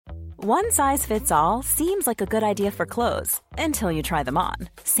One size fits all seems like a good idea for clothes until you try them on.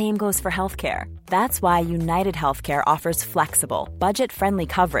 Same goes for healthcare. That's why United Healthcare offers flexible, budget-friendly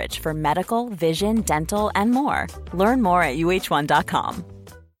coverage for medical, vision, dental, and more. Learn more at uh1.com.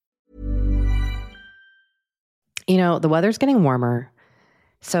 You know, the weather's getting warmer,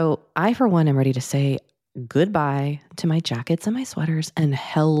 so I, for one, am ready to say goodbye to my jackets and my sweaters and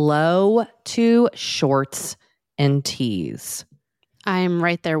hello to shorts and tees. I'm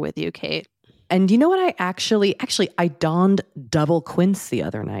right there with you, Kate. And you know what? I donned double quince the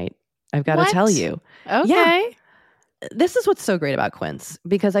other night. I've got to tell you. Okay. Yeah. This is what's so great about quince,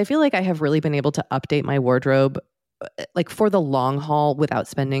 because I feel like I have really been able to update my wardrobe like for the long haul without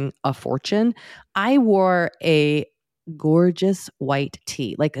spending a fortune. I wore a gorgeous white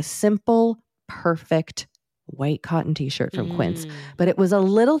tee, like a simple, perfect white cotton t-shirt from Quince, but it was a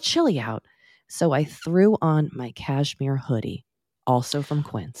little chilly out. So I threw on my cashmere hoodie, also from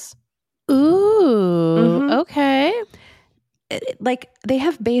Quince. Ooh, okay. Like, they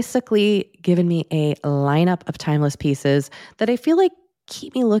have basically given me a lineup of timeless pieces that I feel like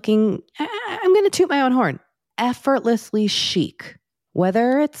keep me looking, I'm going to toot my own horn, effortlessly chic,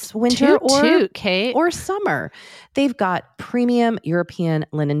 whether it's winter or summer. They've got premium European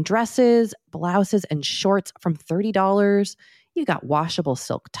linen dresses, blouses, and shorts from $30. You got washable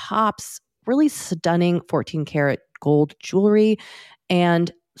silk tops, really stunning 14 karat gold jewelry,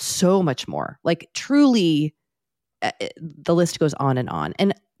 and so much more. Like, truly, the list goes on and on.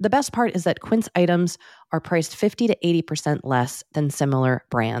 And the best part is that Quince items are priced 50 to 80% less than similar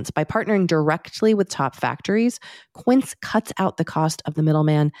brands. By partnering directly with top factories, Quince cuts out the cost of the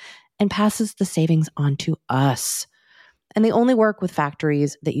middleman and passes the savings on to us. And they only work with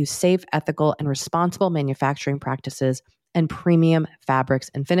factories that use safe, ethical, and responsible manufacturing practices and premium fabrics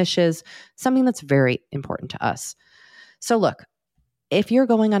and finishes, something that's very important to us. So look, if you're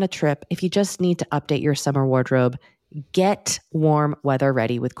going on a trip, if you just need to update your summer wardrobe, get warm weather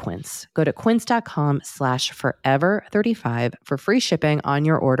ready with Quince. Go to quince.com/forever35 for free shipping on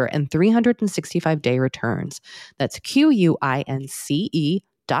your order and 365-day returns. That's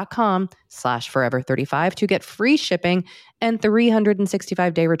QUINCE.com/forever35 to get free shipping and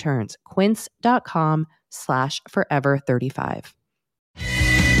 365-day returns. Quince.com/forever35.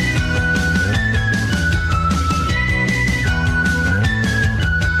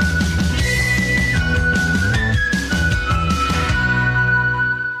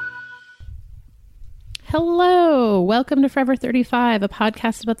 Hello, welcome to Forever 35, a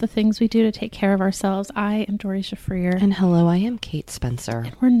podcast about the things we do to take care of ourselves. I am Dory Shafrir. And hello, I am Kate Spencer.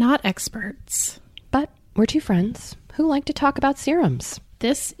 And we're not experts, but we're two friends who like to talk about serums.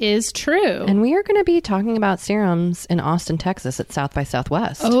 This is true. And we are going to be talking about serums in Austin, Texas at South by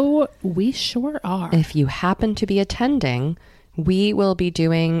Southwest. Oh, we sure are. If you happen to be attending, we will be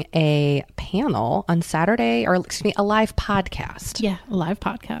doing a panel on Saturday, or excuse me, a live podcast. Yeah, a live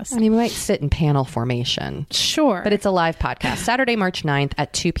podcast. I mean, we might sit in panel formation. Sure. But it's a live podcast, Saturday, March 9th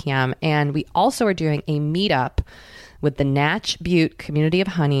at 2 p.m. And we also are doing a meetup with the Natch Butte Community of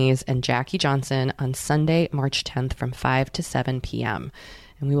Honeys and Jackie Johnson on Sunday, March 10th from 5 to 7 p.m.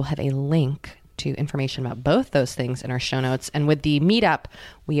 And we will have a link to information about both those things in our show notes. And with the meetup,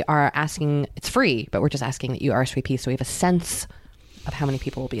 we are asking, it's free, but we're just asking that you RSVP so we have a sense of how many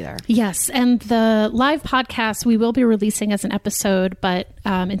people will be there. Yes. And the live podcast we will be releasing as an episode, but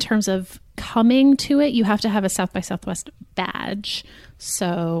in terms of coming to it, you have to have a South by Southwest badge.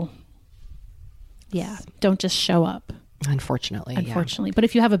 So yeah, don't just show up. Unfortunately. Yeah. But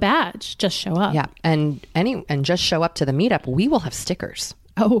if you have a badge, just show up. Yeah. And just show up to the meetup. We will have stickers.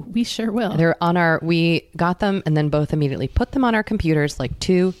 Oh, we sure will. They're on we got them and then both immediately put them on our computers like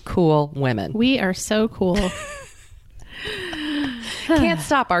two cool women. We are so cool. Can't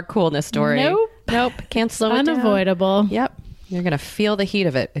stop our coolness story. Nope. Can't slow it down. Unavoidable. Yep. You're going to feel the heat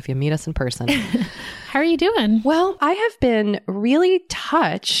of it if you meet us in person. How are you doing? Well, I have been really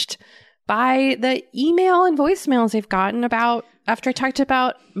touched by the email and voicemails I've gotten about after I talked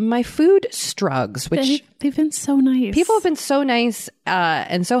about my food strugs, which they've been so nice. People have been so nice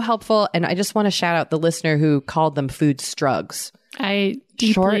and so helpful. And I just want to shout out the listener who called them food strugs. I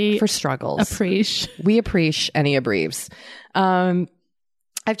deeply short for struggles. We appreciate any abbreves. We've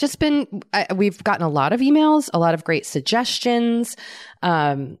gotten a lot of emails, a lot of great suggestions.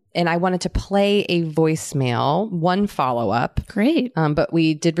 And I wanted to play a voicemail, one follow-up. Great. But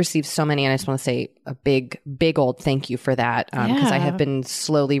we did receive so many, and I just want to say a big old thank you for that. Because I have been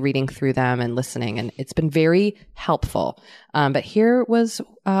slowly reading through them and listening, and it's been very helpful. But here was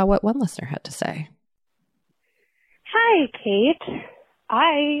what one listener had to say. Hi, Kate.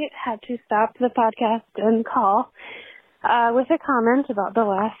 I had to stop the podcast and call with a comment about the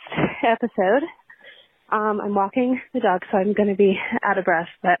last episode. I'm walking the dog, so I'm going to be out of breath,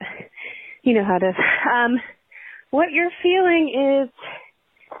 but you know how it is. What you're feeling is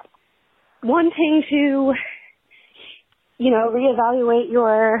wanting to, reevaluate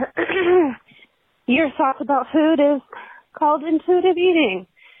your your thoughts about food is called intuitive eating.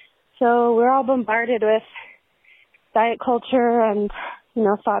 So we're all bombarded with diet culture and,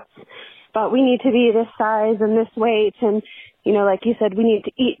 thoughts about we need to be this size and this weight and, like you said, we need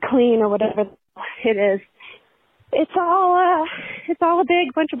to eat clean or whatever it is. It's all a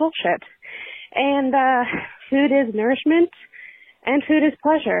big bunch of bullshit. And food is nourishment and food is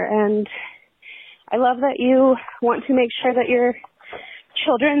pleasure. And I love that you want to make sure that your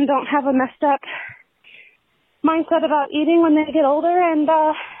children don't have a messed up mindset about eating when they get older. And,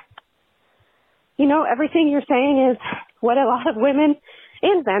 everything you're saying is what a lot of women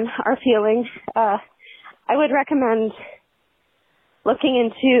and men are feeling. I would recommend looking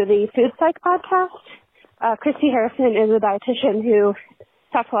into the Food Psych podcast. Christy Harrison is a dietitian who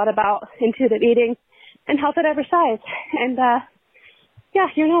talks a lot about intuitive eating and health at every size. And,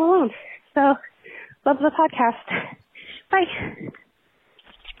 you're not alone. So, love the podcast. Bye.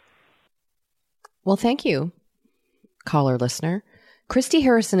 Well, thank you, caller listener. Christy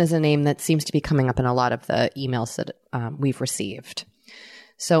Harrison is a name that seems to be coming up in a lot of the emails that we've received.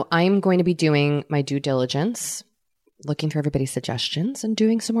 So I'm going to be doing my due diligence, looking through everybody's suggestions and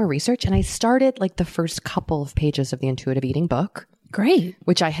doing some more research. And I started the first couple of pages of the Intuitive Eating book. Great.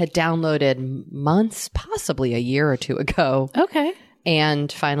 Which I had downloaded months, possibly a year or two ago. Okay.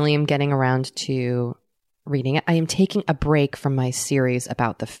 And finally I'm getting around to reading it. I am taking a break from my series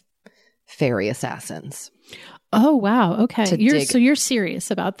about the fairy assassins. Oh, wow. Okay. So you're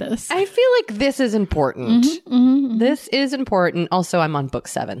serious about this. I feel like this is important. Mm-hmm, mm-hmm. This is important. Also, I'm on book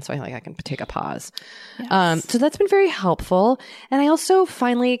 7, so I feel like I can take a pause. Yes. So that's been very helpful. And I also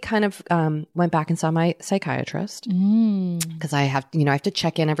finally kind of went back and saw my psychiatrist because I have to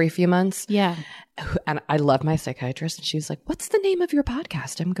check in every few months. Yeah. And I love my psychiatrist. And she was like, "What's the name of your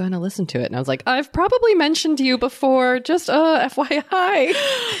podcast? I'm going to listen to it." And I was like, "I've probably mentioned you before, just FYI."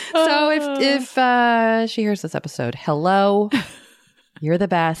 So if she hears this episode, hello, you're the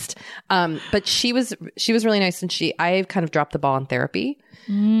best. But she was really nice, and I kind of dropped the ball in therapy.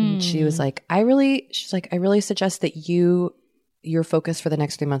 And she was like, I really suggest that your focus for the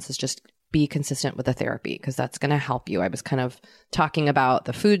next 3 months is just be consistent with the therapy because that's going to help you. I was kind of talking about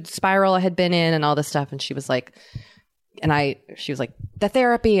the food spiral I had been in and all this stuff. And she was like, she was like, the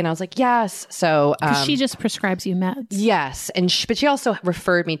therapy. And I was like, yes. So, she just prescribes you meds. Yes. But she also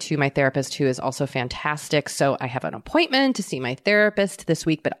referred me to my therapist who is also fantastic. So I have an appointment to see my therapist this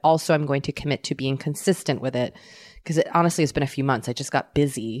week, but also I'm going to commit to being consistent with it. Because it honestly has been a few months. I just got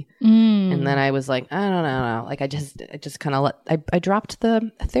busy. And then I was like, I don't know. I just kind of I dropped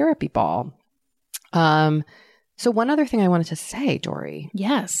the therapy ball. So one other thing I wanted to say, Dory.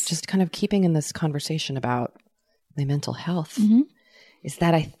 Yes. Just kind of keeping in this conversation about my mental health is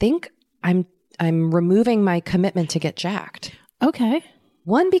that I think I'm removing my commitment to get jacked. Okay.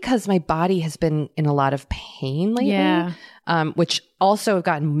 One, because my body has been in a lot of pain lately, which also have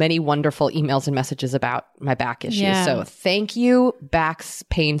gotten many wonderful emails and messages about my back issues. Yeah. So thank you, back's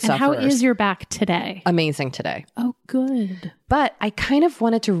pain sufferers. How is your back today? Amazing today. Oh, good. But I kind of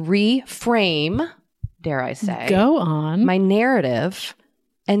wanted to reframe, dare I say, go on, my narrative.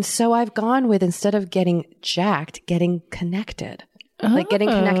 And so I've gone with, instead of getting jacked, getting connected. Like getting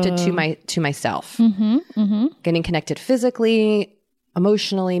connected to myself. Getting connected physically,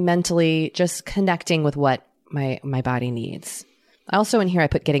 emotionally, mentally, just connecting with what my body needs. Also in here, I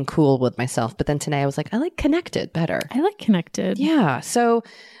put getting cool with myself. But then today I was like, I like connected better. I like connected. Yeah. So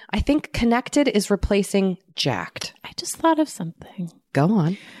I think connected is replacing jacked. I just thought of something. Go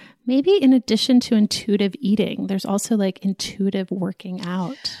on. Maybe in addition to intuitive eating, there's also intuitive working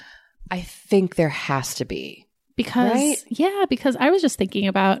out. I think there has to be. Because I was just thinking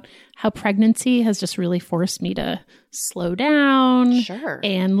about how pregnancy has just really forced me to slow down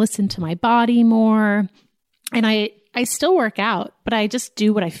and listen to my body more. And I still work out, but I just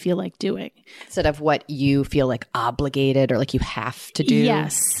do what I feel like doing. Instead of what you feel like obligated or like you have to do.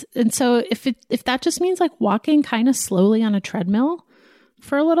 Yes. And so if that just means walking kind of slowly on a treadmill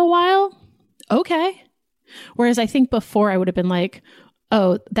for a little while, okay. Whereas I think before I would have been like,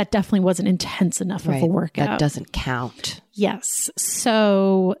 oh, that definitely wasn't intense enough of a workout. That doesn't count. Yes.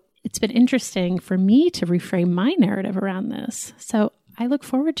 So it's been interesting for me to reframe my narrative around this. So I look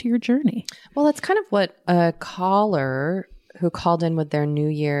forward to your journey. Well, that's kind of what a caller who called in with their New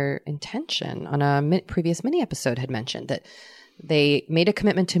Year intention on a previous mini episode had mentioned, that They made a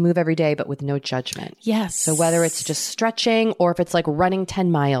commitment to move every day, but with no judgment. Yes. So whether it's just stretching or if it's like running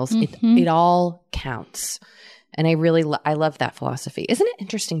 10 miles, it all counts. And I really, I love that philosophy. Isn't it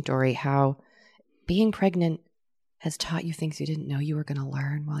interesting, Dory, how being pregnant has taught you things you didn't know you were going to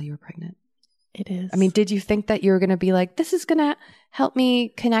learn while you were pregnant? It is. I mean, did you think that you were going to be like, this is going to help me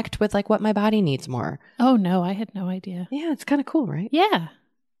connect with like what my body needs more? Oh, no, I had no idea. Yeah, it's kind of cool, right? Yeah.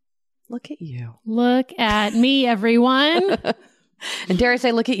 Look at you. Look at me, everyone. And dare I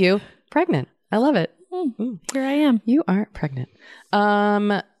say, look at you, pregnant. I love it. Here I am. You are pregnant.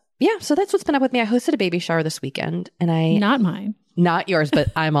 Yeah, so that's what's been up with me. I hosted a baby shower this weekend, and Not mine. Not yours, but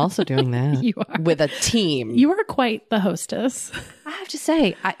I'm also doing that. You are. With a team. You are quite the hostess. I have to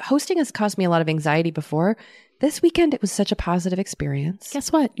say, hosting has caused me a lot of anxiety before. This weekend, it was such a positive experience.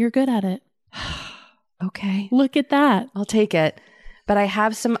 Guess what? You're good at it. Okay. Look at that. I'll take it. But I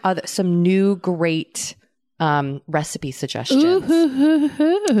have some new great recipe suggestions.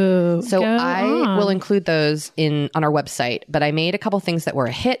 Ooh, So I will include those on our website. But I made a couple things that were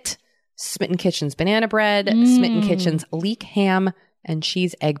a hit. Smitten Kitchen's banana bread, Smitten Kitchen's leek ham and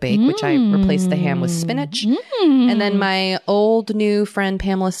cheese egg bake, which I replaced the ham with spinach. And then my old new friend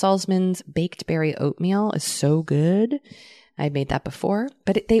Pamela Salzman's baked berry oatmeal is so good. I made that before,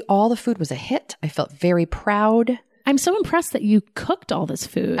 but all the food was a hit. I felt very proud. I'm so impressed that you cooked all this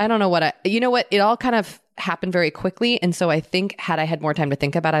food. I don't know you know what? It all kind of happened very quickly. And so I think had I had more time to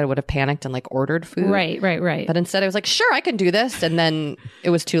think about it, I would have panicked and like ordered food. Right. But instead I was like, sure, I can do this. And then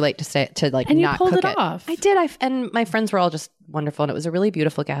it was too late to like and not you pulled cook it off. I did. And my friends were all just wonderful. And it was a really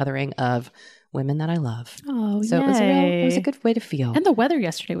beautiful gathering of women that I love. Oh, so it was a good way to feel. And the weather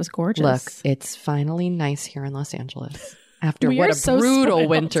yesterday was gorgeous. Look, it's finally nice here in Los Angeles. After We what are a so brutal spoiled.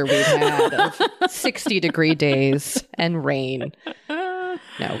 winter we've had of 60-degree days and rain.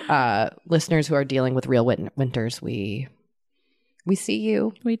 No, listeners who are dealing with real winters, we see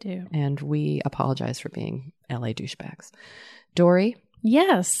you. We do. And we apologize for being LA douchebags. Dory?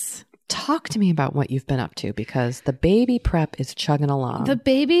 Yes. Talk to me about what you've been up to, because the baby prep is chugging along. The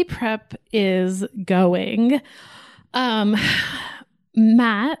baby prep is going.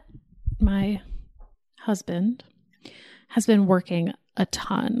 Matt, my husband, has been working a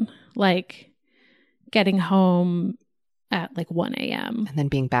ton, like getting home at like 1 a.m. And then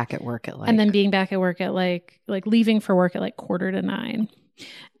being back at work at like... And then being back at work at like leaving for work at like 8:45.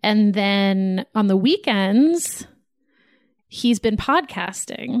 And then on the weekends, he's been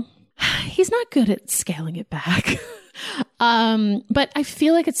podcasting. He's not good at scaling it back. But I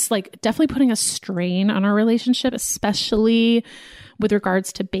feel like it's like definitely putting a strain on our relationship, especially with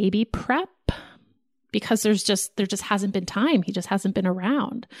regards to baby prep, because there just hasn't been time. He just hasn't been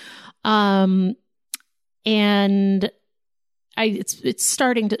around. And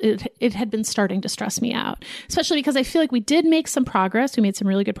it had been starting to stress me out, especially because I feel like we did make some progress. We made some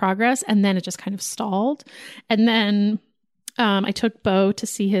really good progress, and then it just kind of stalled. And then I took Bo to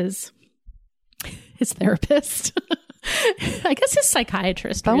see his therapist. I guess his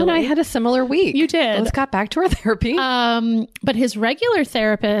psychiatrist. Bo really. and I had a similar week. You did. Both got back to our therapy. But his regular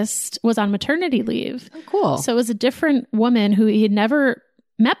therapist was on maternity leave. Oh, cool. So it was a different woman who he had never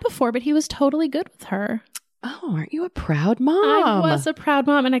met before, but he was totally good with her. Oh, aren't you a proud mom? I was a proud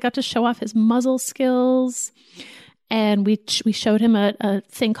mom, and I got to show off his muzzle skills. And we showed him a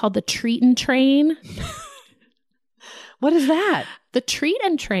thing called the Treat and Train. What is that? The Treat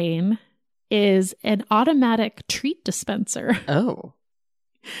and Train is an automatic treat dispenser. Oh.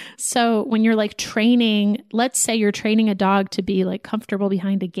 So when you're like training, let's say you're training a dog to be like comfortable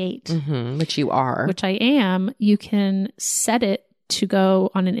behind a gate, Which you are. which I am, you can set it to go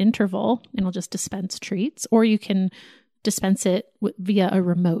on an interval and it'll just dispense treats, or you can dispense it via a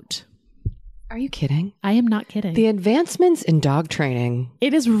remote. Are you kidding? I am not kidding. The advancements in dog training.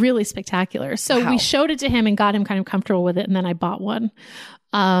 It is really spectacular. So Wow. we showed it to him and got him kind of comfortable with it, and then I bought one.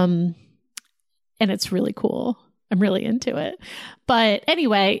 And it's really cool. I'm really into it. But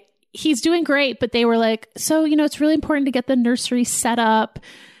anyway, he's doing great. But they were like, so, it's really important to get the nursery set up,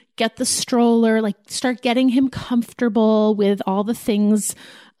 get the stroller, like start getting him comfortable with all the things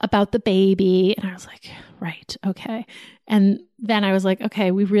about the baby. And I was like, right, okay. And then I was like,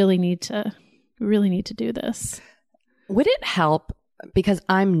 okay, we really need to do this. Would it help, because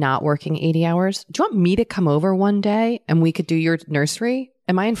I'm not working 80 hours, do you want me to come over one day and we could do your nursery?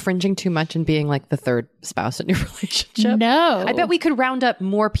 Am I infringing too much in being like the third spouse in your relationship? No. I bet we could round up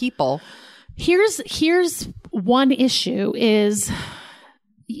more people. Here's one issue is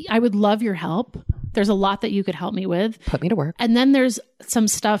I would love your help. There's a lot that you could help me with. Put me to work. And then there's some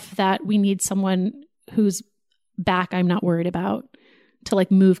stuff that we need someone whose back I'm not worried about to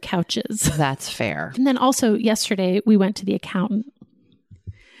like move couches. That's fair. And then also yesterday we went to the accountant.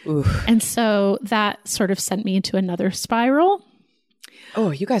 Oof. And so that sort of sent me into another spiral.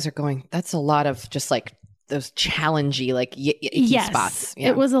 Oh, you guys are going, that's a lot of just like those challengey, like icky spots. Yeah.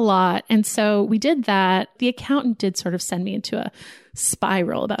 It was a lot. And so we did that. The accountant did sort of send me into a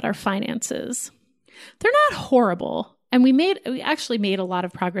spiral about our finances. They're not horrible. And we actually made a lot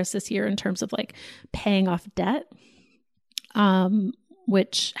of progress this year in terms of like paying off debt,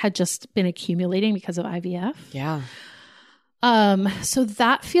 which had just been accumulating because of IVF. Yeah. So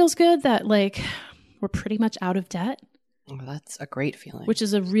that feels good that like we're pretty much out of debt. Oh, that's a great feeling. Which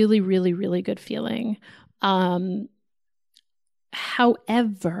is a really, really, really good feeling.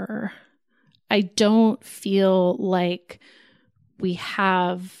 However, I don't feel like we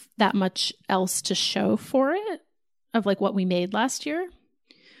have that much else to show for it of like what we made last year.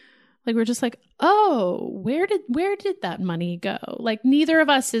 Like we're just like, oh, where did that money go? Like neither of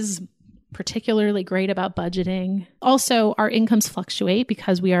us is particularly great about budgeting. Also, our incomes fluctuate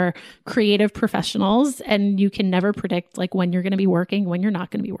because we are creative professionals and you can never predict like when you're going to be working, when you're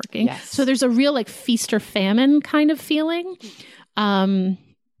not going to be working. Yes. So there's a real like feast or famine kind of feeling. And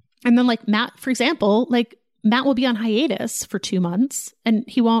then like Matt, for example, like Matt will be on hiatus for 2 months and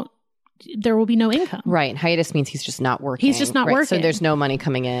there will be no income. Right. Hiatus means he's just not working. He's just not working. So there's no money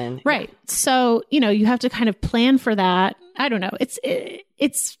coming in. Right. So, you have to kind of plan for that. I don't know.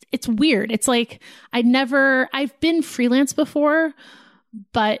 It's weird. It's like I've been freelance before,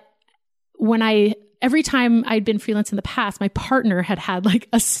 but every time I'd been freelance in the past, my partner had like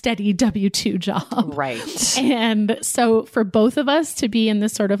a steady W-2 job. Right. And so for both of us to be in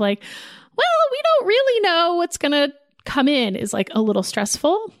this sort of like, well, we don't really know what's going to come in is like a little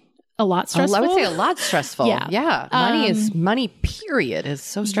stressful. A lot stressful. I would say a lot stressful. Yeah. Yeah. Money, period, is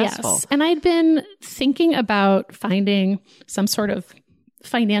so stressful. Yes. And I'd been thinking about finding some sort of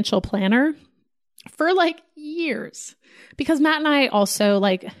financial planner for like years because Matt and I also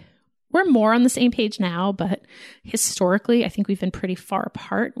like, we're more on the same page now, but historically, I think we've been pretty far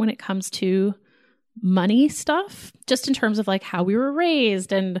apart when it comes to money stuff, just in terms of like how we were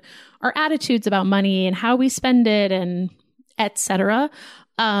raised and our attitudes about money and how we spend it and et cetera.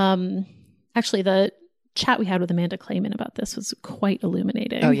 Actually, the chat we had with Amanda Clayman about this was quite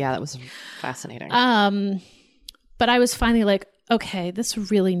illuminating. Oh, yeah, that was fascinating. But I was finally like, okay, this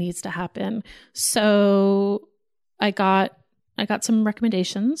really needs to happen. So I got some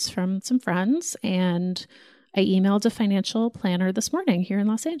recommendations from some friends, and I emailed a financial planner this morning here in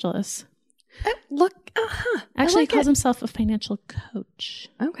Los Angeles. Actually, he calls himself a financial coach.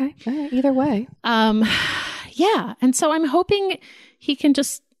 Okay. All right. Either way. Yeah. And so I'm hoping he can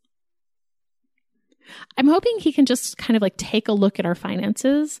just kind of like take a look at our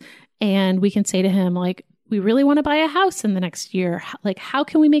finances, and we can say to him, like, we really want to buy a house in the next year. Like, how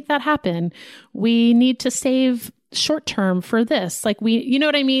can we make that happen? We need to save short term for this. Like you know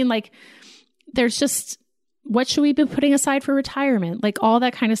what I mean? Like there's just, what should we be putting aside for retirement? Like all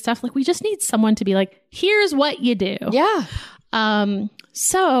that kind of stuff. Like we just need someone to be like, here's what you do. Yeah.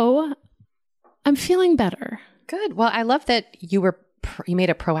 So I'm feeling better. Good. Well, I love that you made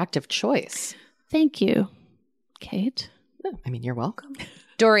a proactive choice. Thank you, Kate. Oh, I mean, you're welcome.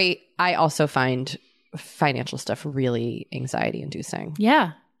 Doree, I also find financial stuff really anxiety inducing.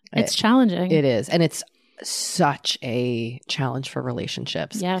 Yeah. It's challenging. It is. And it's such a challenge for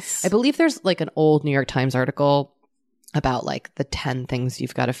relationships. Yes. I believe there's like an old New York Times article about like the 10 things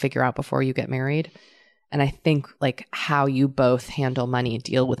you've got to figure out before you get married. And I think like how you both handle money,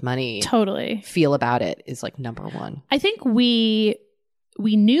 deal with money, totally feel about it is like number one. I think we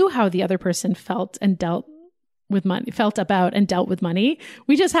knew how the other person felt about and dealt with money.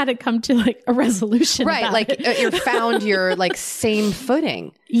 We just hadn't come to like a resolution. Right. About like it. You found your like same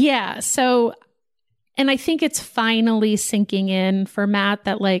footing. Yeah. So, and I think it's finally sinking in for Matt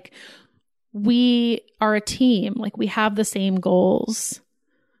that like we are a team, like we have the same goals.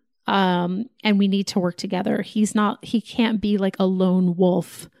 And we need to work together. He can't be like a lone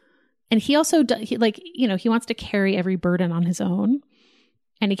wolf. And he also, he wants to carry every burden on his own,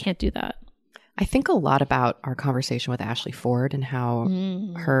 and he can't do that. I think a lot about our conversation with Ashley Ford and how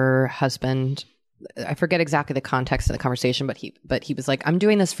her husband, I forget exactly the context of the conversation, but he was like, I'm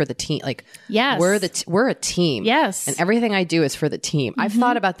doing this for the team. Like, yes, we're a team. Yes. And everything I do is for the team. I've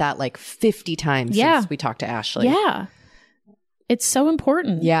thought about that like 50 times since we talked to Ashley. Yeah. It's so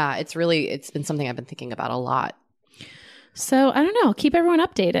important. Yeah, it's been something I've been thinking about a lot. So I don't know. Keep everyone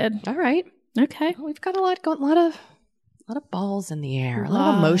updated. All right. Okay. Well, we've got a lot of balls in the air. A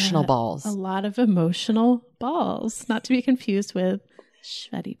lot of emotional balls. A lot of emotional balls. Not to be confused with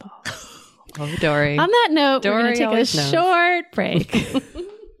sweaty balls. Oh, Dory. On that note, we're going Dory to take a always knows. short break.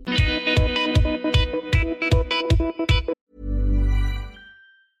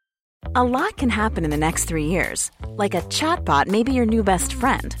 A lot can happen in the next 3 years. Like a chatbot may be your new best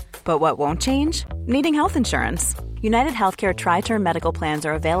friend. But what won't change? Needing health insurance. United Healthcare Tri-Term Medical Plans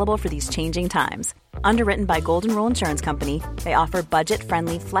are available for these changing times. Underwritten by Golden Rule Insurance Company, they offer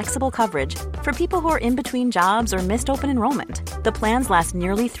budget-friendly, flexible coverage for people who are in between jobs or missed open enrollment. The plans last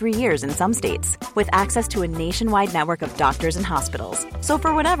nearly 3 years in some states, with access to a nationwide network of doctors and hospitals. So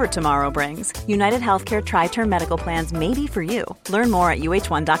for whatever tomorrow brings, United Healthcare Tri-Term Medical Plans may be for you. Learn more at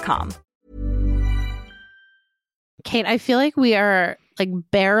uh1.com. Kate, I feel like we are like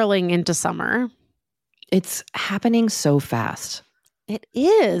barreling into summer. It's happening so fast. It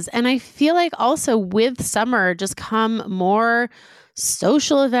is. And I feel like also with summer just come more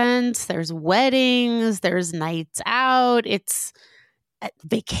social events. There's weddings, there's nights out, it's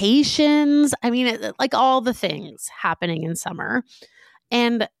vacations. I mean, like all the things happening in summer.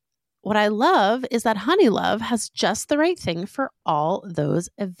 And what I love is that Honeylove has just the right thing for all those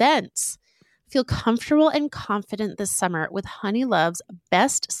events. Feel comfortable and confident this summer with Honeylove's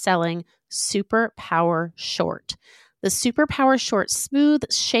best-selling Super Power Short. The Super Power Short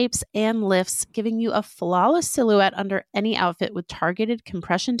smooths, shapes, and lifts, giving you a flawless silhouette under any outfit with targeted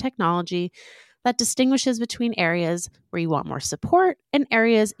compression technology that distinguishes between areas where you want more support and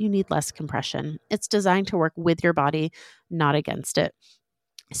areas you need less compression. It's designed to work with your body, not against it.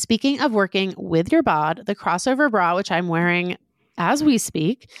 Speaking of working with your bod, the crossover bra, which I'm wearing as we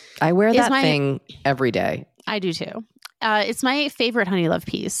speak. I wear that thing every day. I do too. It's my favorite Honeylove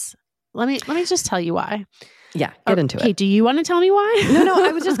piece. Let me just tell you why. Yeah, get into it. Okay, do you want to tell me why? No,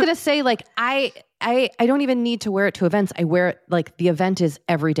 I was just going to say, like, I don't even need to wear it to events. I wear it, like, the event is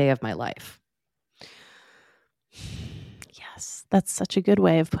every day of my life. Yes, that's such a good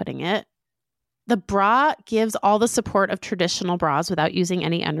way of putting it. The bra gives all the support of traditional bras without using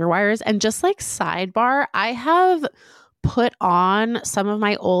any underwires. And just like sidebar, I have put on some of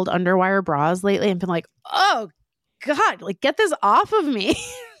my old underwire bras lately and been like, oh God, like get this off of me.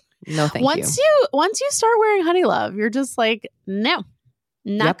 No, thank you. Once you start wearing Honeylove, you're just like, no,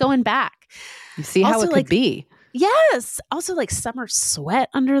 not going back. You see how it could be. Yes. Also, like summer sweat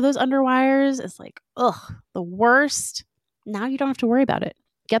under those underwires is like, ugh, the worst. Now you don't have to worry about it.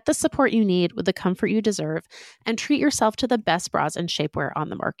 Get the support you need with the comfort you deserve and treat yourself to the best bras and shapewear on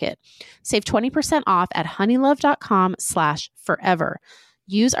the market. Save 20% off at honeylove.com/forever.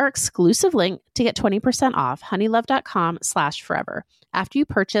 Use our exclusive link to get 20% off honeylove.com/forever. After you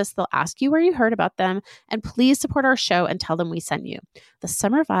purchase, they'll ask you where you heard about them, and please support our show and tell them we sent you. The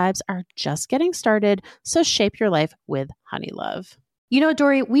summer vibes are just getting started, so shape your life with Honeylove. You know,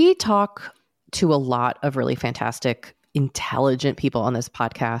 Dory, we talk to a lot of really fantastic, intelligent people on this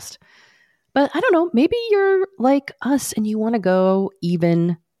podcast, but I don't know, maybe you're like us and you want to go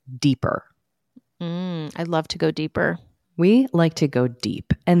even deeper. I'd love to go deeper. We like to go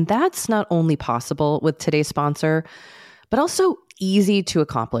deep, and that's not only possible with today's sponsor, but also easy to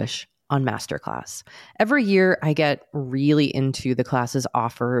accomplish on Masterclass. Every year, I get really into the classes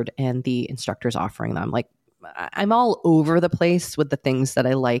offered and the instructors offering them. Like, I'm all over the place with the things that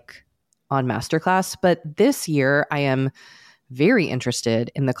I like on Masterclass, but this year I am very interested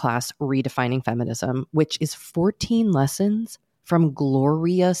in the class Redefining Feminism, which is 14 lessons from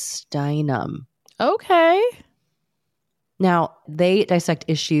Gloria Steinem. Okay. Now, they dissect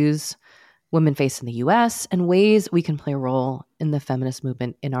issues women face in the U.S. and ways we can play a role in the feminist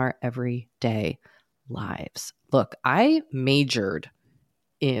movement in our everyday lives. Look, I majored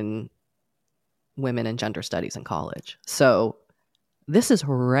in women and gender studies in college, so this is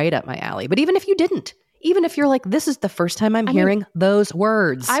right up my alley. But even if you didn't, even if you're like, this is the first time I'm hearing those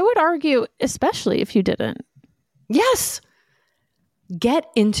words. I would argue, especially if you didn't. Yes. Get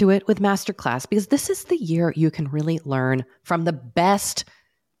into it with Masterclass, because this is the year you can really learn from the best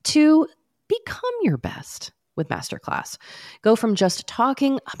to become your best with Masterclass. Go from just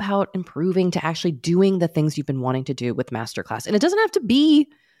talking about improving to actually doing the things you've been wanting to do with Masterclass. And it doesn't have to be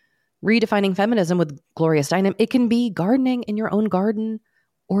redefining feminism with Gloria Steinem. It can be gardening in your own garden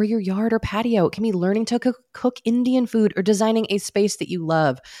or your yard or patio. It can be learning to cook Indian food or designing a space that you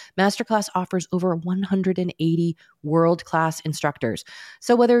love. Masterclass offers over 180 world-class instructors.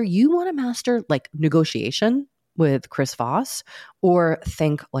 So whether you want to master like negotiation with Chris Voss, or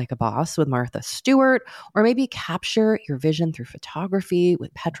think like a boss with Martha Stewart, or maybe capture your vision through photography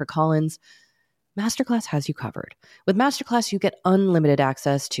with Petra Collins, Masterclass has you covered. With Masterclass, you get unlimited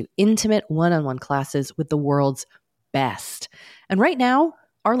access to intimate one-on-one classes with the world's best. And right now,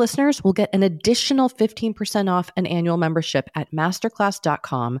 Our listeners will get an additional 15% off an annual membership at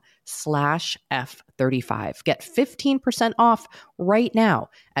masterclass.com/F35. Get 15% off right now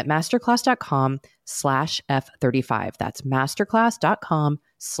at masterclass.com/F35. That's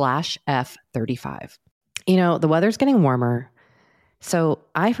masterclass.com/F35. You know, the weather's getting warmer. So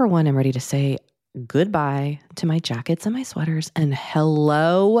I, for one, am ready to say goodbye to my jackets and my sweaters and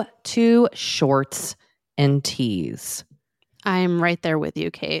hello to shorts and tees. I'm right there with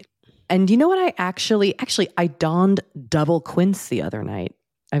you, Kate. And you know what? I actually, I donned double quince the other night.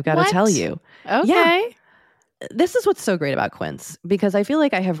 I've got to tell you. Okay. Yeah. This is what's so great about quince, because I feel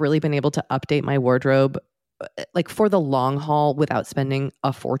like I have really been able to update my wardrobe like for the long haul without spending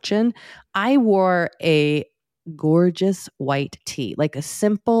a fortune. I wore a gorgeous white tee, like a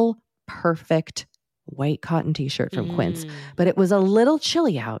simple, perfect white cotton t-shirt from Quince, but it was a little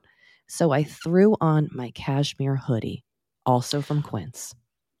chilly out. So I threw on my cashmere hoodie, also from Quince.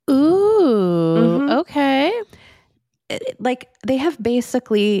 Ooh, okay. Like, they have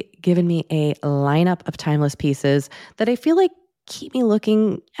basically given me a lineup of timeless pieces that I feel like keep me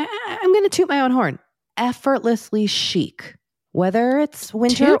looking, I'm going to toot my own horn, effortlessly chic, whether it's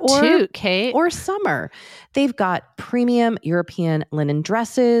winter or summer. They've got premium European linen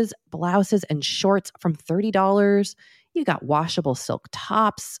dresses, blouses, and shorts from $30. You got washable silk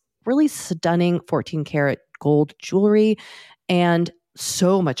tops, really stunning 14 karat gold jewelry, and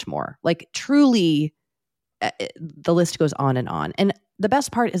so much more. Like, truly, the list goes on and on. And the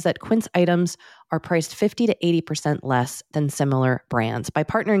best part is that Quince items are priced 50 to 80% less than similar brands. By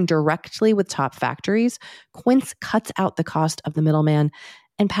partnering directly with top factories, Quince cuts out the cost of the middleman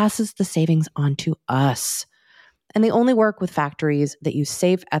and passes the savings on to us. And they only work with factories that use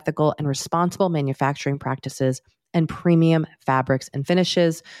safe, ethical, and responsible manufacturing practices and premium fabrics and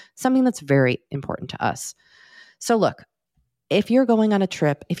finishes, something that's very important to us. So look, if you're going on a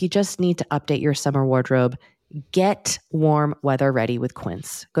trip, if you just need to update your summer wardrobe, get warm weather ready with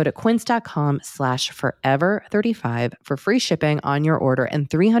Quince. Go to quince.com/forever35 for free shipping on your order and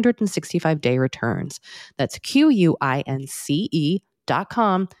 365-day returns. That's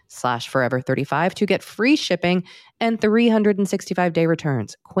QUINCE.com/forever35 to get free shipping and 365-day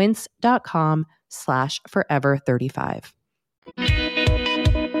returns. Quince.com/forever35.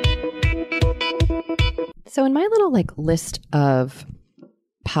 So in my little list of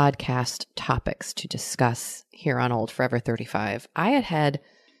podcast topics to discuss here on Old Forever 35, I had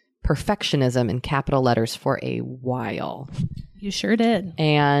perfectionism in capital letters for a while. You sure did.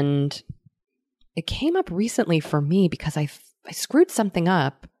 And it came up recently for me because I screwed something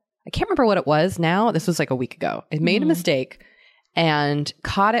up. I can't remember what it was now. This was like a week ago. I made a mistake and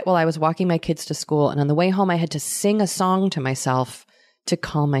caught it while I was walking my kids to school. And on the way home, I had to sing a song to myself to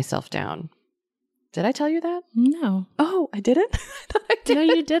calm myself down. Did I tell you that? No. Oh, I didn't? I didn't.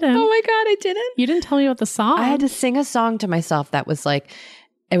 No, you didn't. Oh my God, I didn't? You didn't tell me about the song. I had to sing a song to myself that was like,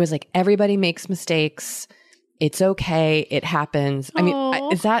 it was like, everybody makes mistakes. It's okay. It happens. I mean,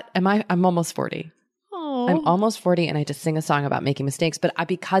 I'm almost 40. Oh. I'm almost 40 and I had to sing a song about making mistakes. But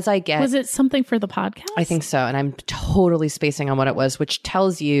because I get... Was it something for the podcast? I think so. And I'm totally spacing on what it was, which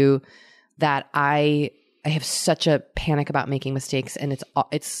tells you that I have such a panic about making mistakes. And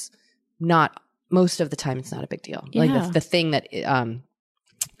it's not... Most of the time, it's not a big deal. Yeah. Like the thing that,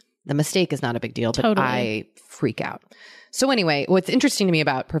 the mistake is not a big deal, but Totally. I freak out. So anyway, what's interesting to me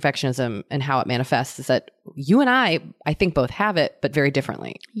about perfectionism and how it manifests is that you and I think both have it, but very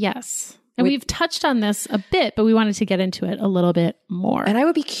differently. Yes. And we've touched on this a bit, but we wanted to get into it a little bit more. And I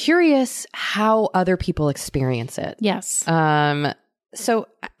would be curious how other people experience it. Yes. So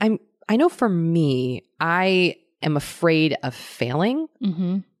I know for me, I am afraid of failing.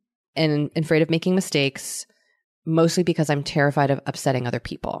 Mm-hmm. And afraid of making mistakes, mostly because I'm terrified of upsetting other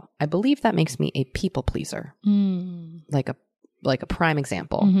people. I believe that makes me a people pleaser, like a prime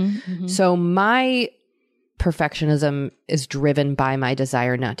example. Mm-hmm, mm-hmm. So my perfectionism is driven by my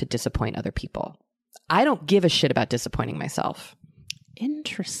desire not to disappoint other people. I don't give a shit about disappointing myself.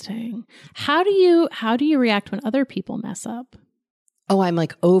 Interesting. How do you react when other people mess up? Oh, I'm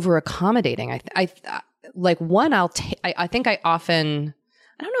like over accommodating. I think I often.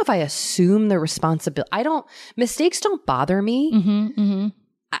 I don't know if I assume the responsibility. Mistakes don't bother me. Mm-hmm, mm-hmm.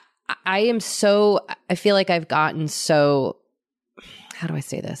 I feel like I've gotten so, how do I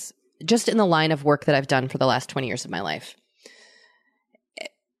say this? Just in the line of work that I've done for the last 20 years of my life.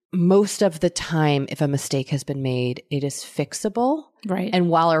 Most of the time, if a mistake has been made, it is fixable. Right. And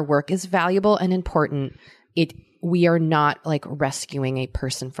while our work is valuable and important, we are not like rescuing a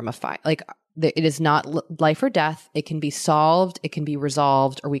person from a fire. Like, it is not life or death. It can be solved, it can be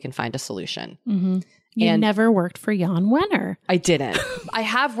resolved, or we can find a solution. Mm-hmm. You never worked for Jan Wenner. I didn't. I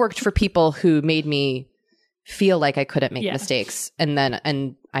have worked for people who made me feel like I couldn't make mistakes, and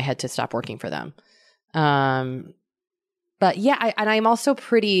I had to stop working for them. But yeah, I'm also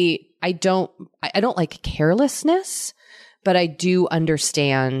pretty. I don't like carelessness, but I do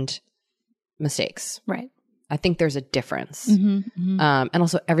understand mistakes. Right. I think there's a difference. And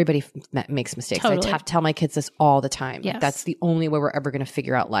also everybody makes mistakes. Totally. I tell my kids this all the time. Yes. Like, that's the only way we're ever going to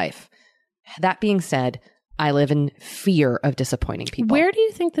figure out life. That being said, I live in fear of disappointing people. Where do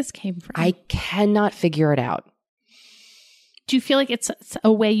you think this came from? I cannot figure it out. Do you feel like it's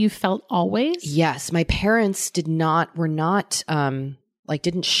a way you felt always? Yes. My parents were not,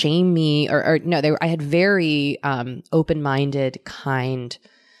 didn't shame me or no, I had very open-minded, kind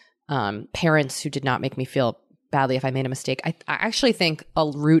parents who did not make me feel badly if I made a mistake. I actually think a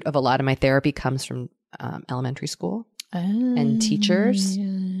root of a lot of my therapy comes from elementary school and teachers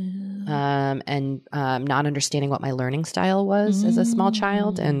and not understanding what my learning style was as a small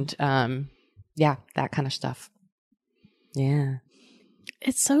child. And that kind of stuff. Yeah.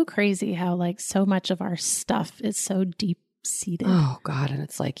 It's so crazy how like so much of our stuff is so deep seated. Oh God. And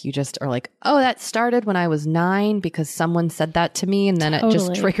it's like, you just are like, oh, that started when I was 9 because someone said that to me. And then it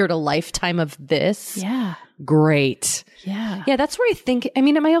just triggered a lifetime of this. Yeah. Great. Yeah. Yeah. That's where I think, I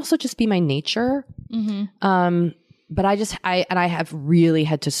mean, it might also just be my nature. But I have really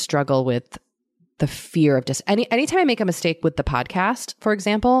had to struggle with the fear of anytime I make a mistake with the podcast, for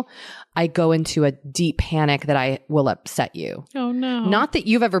example, I go into a deep panic that I will upset you. Oh no. Not that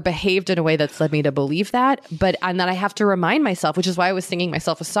you've ever behaved in a way that's led me to believe that, and that I have to remind myself, which is why I was singing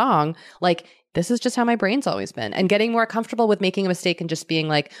myself a song, like, this is just how my brain's always been. And getting more comfortable with making a mistake and just being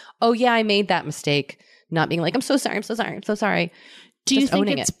like, oh yeah, I made that mistake. Not being like, I'm so sorry. Do you think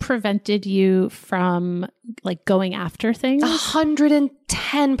it's prevented you from like going after things?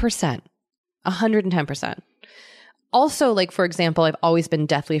 110%. 110%. Also, like, for example, I've always been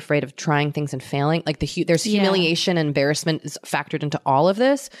deathly afraid of trying things and failing. Like there's humiliation and embarrassment is factored into all of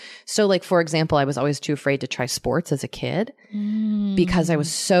this. So like, for example, I was always too afraid to try sports as a kid because I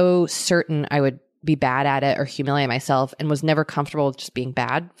was so certain I would be bad at it or humiliate myself and was never comfortable with just being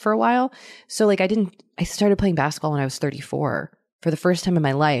bad for a while. So like I started playing basketball when I was 34 for the first time in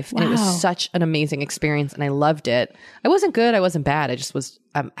my life. And it was such an amazing experience and I loved it. I wasn't good. I wasn't bad. I just was,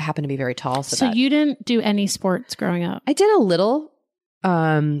 happened to be very tall. So you didn't do any sports growing up? I did a little,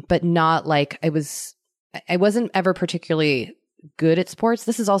 but not like I wasn't ever particularly good at sports.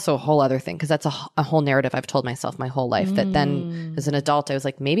 This is also a whole other thing because that's a whole narrative I've told myself my whole life that then as an adult, I was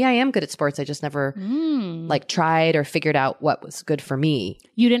like, maybe I am good at sports. I just never like tried or figured out what was good for me.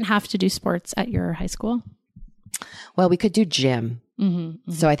 You didn't have to do sports at your high school? Well, we could do gym.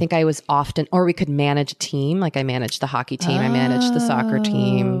 So I think I was often, or we could manage a team. Like I managed the hockey team. I managed the soccer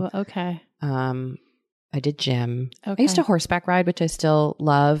team. Okay. I did gym. Okay. I used to horseback ride, which I still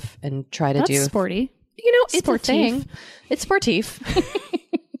love and try to do. That's sporty. You know, it's a thing. It's sportif.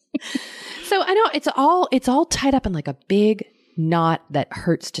 So I know it's all tied up in like a big knot that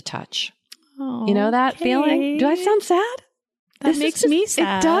hurts to touch. Oh, you know that feeling? Do I sound sad? That makes me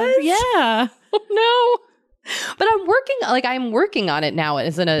sad. It does? Yeah. Oh no. But I'm working on it now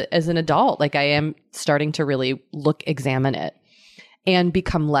as an adult. Like I am starting to really examine it and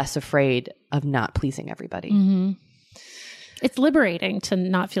become less afraid of not pleasing everybody. It's liberating to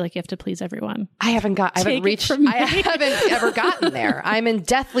not feel like you have to please everyone. I haven't ever gotten there. I'm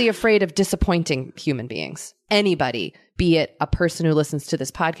deathly afraid of disappointing human beings. Anybody, be it a person who listens to this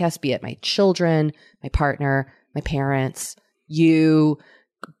podcast, be it my children, my partner, my parents, you,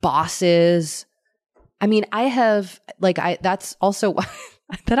 bosses. I mean, that's also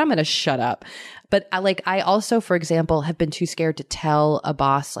that I'm going to shut up. But I also, for example, have been too scared to tell a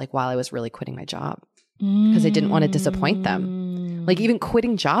boss like while I was really quitting my job because I didn't want to disappoint them. Like even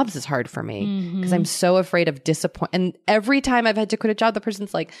quitting jobs is hard for me because I'm so afraid of disappoint. And every time I've had to quit a job, the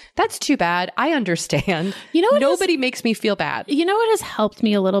person's like, that's too bad. I understand. You know what? Nobody makes me feel bad. You know what has helped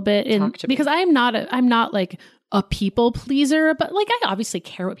me a little bit because I'm not like a people pleaser, but like I obviously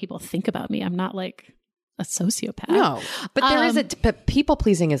care what people think about me. I'm not like a sociopath. No, but but people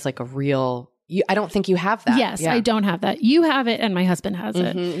pleasing is like a real. I don't think you have that. Yes, yeah. I don't have that. You have it, and my husband has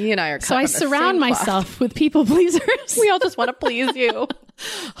it. You and I are. So I surround myself with people pleasers. We all just want to please you.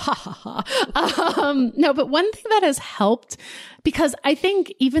 No, but one thing that has helped, because I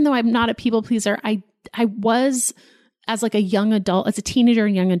think even though I'm not a people pleaser, I was as like a young adult, as a teenager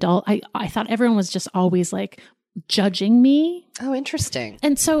and young adult, I thought everyone was just always like judging me. Oh, interesting.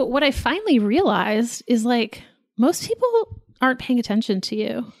 And so what I finally realized is like most people aren't paying attention to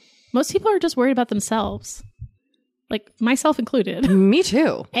you. Most people are just worried about themselves, like myself included. Me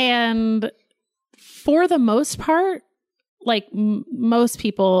too. And for the most part, like most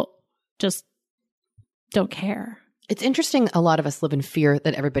people just don't care. It's interesting. A lot of us live in fear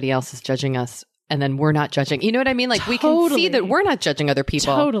that everybody else is judging us, and then we're not judging. You know what I mean? Like we can see that we're not judging other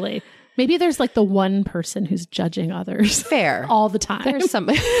people. Totally. Maybe there's like the one person who's judging others. Fair. All the time. There's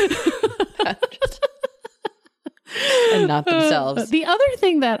somebody. And not themselves. The other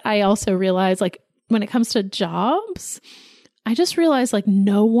thing that I also realize, like when it comes to jobs, I just realized like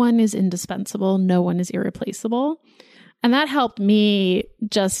no one is indispensable. No one is irreplaceable. And that helped me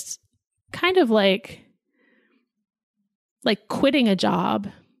just kind of like quitting a job.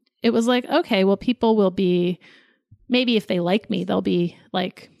 It was like, okay, well, people will be, maybe if they like me, they'll be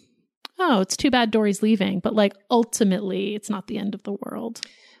like, oh, it's too bad Dory's leaving. But like ultimately, it's not the end of the world.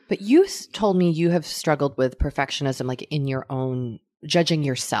 But you told me you have struggled with perfectionism, like in your own judging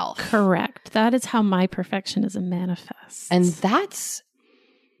yourself. Correct. That is how my perfectionism manifests. And that's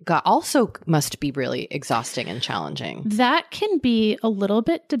also must be really exhausting and challenging. That can be a little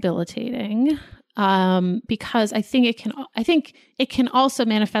bit debilitating because I think it can also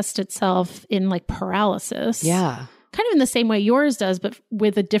manifest itself in like paralysis. Yeah. Kind of in the same way yours does, but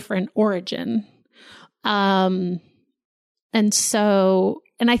with a different origin. And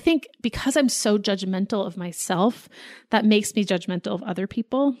I think because I'm so judgmental of myself, that makes me judgmental of other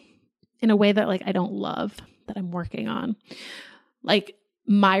people in a way that like I don't love, that I'm working on. Like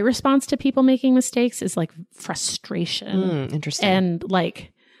my response to people making mistakes is like frustration. Interesting. And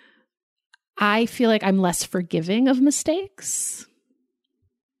like I feel like I'm less forgiving of mistakes.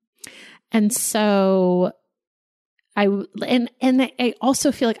 And so I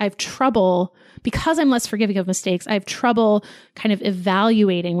also feel like I have trouble, because I'm less forgiving of mistakes, I have trouble kind of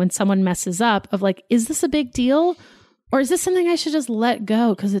evaluating when someone messes up of like, is this a big deal? Or is this something I should just let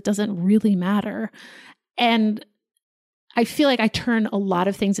go because it doesn't really matter? And I feel like I turn a lot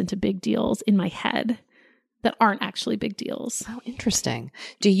of things into big deals in my head that aren't actually big deals. Oh, interesting.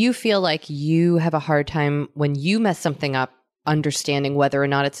 Do you feel like you have a hard time when you mess something up understanding whether or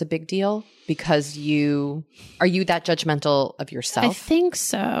not it's a big deal because are you that judgmental of yourself? I think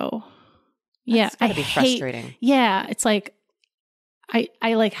so. That's gotta be frustrating. Yeah. It's like,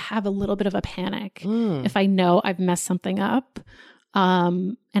 I like have a little bit of a panic if I know I've messed something up,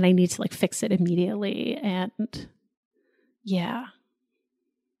 and I need to like fix it immediately. And yeah.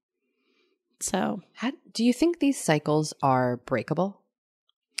 So do you think these cycles are breakable?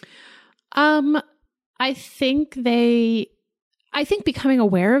 I think becoming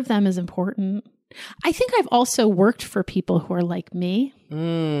aware of them is important. I think I've also worked for people who are like me.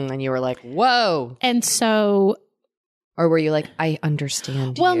 And you were like, whoa. And so... Or were you like, I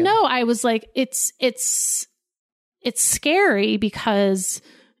understand Well, you? no, I was like, it's scary because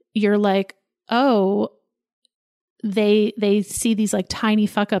you're like, oh, they see these like tiny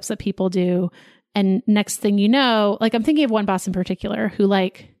fuck ups that people do. And next thing you know, like I'm thinking of one boss in particular who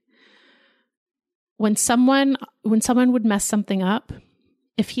like, when someone would mess something up,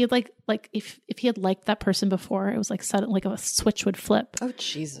 if he had if he had liked that person before, it was like sudden, like a switch would flip. Oh,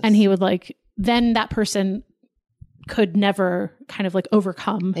 Jesus. And he would like, then that person could never kind of like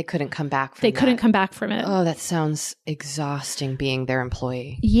overcome. They couldn't come back from They couldn't come back from it. Oh, that sounds exhausting being their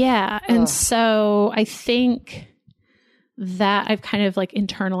employee. Yeah. And so I think that I've kind of like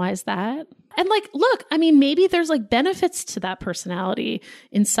internalized that. And like, look, I mean, maybe there's like benefits to that personality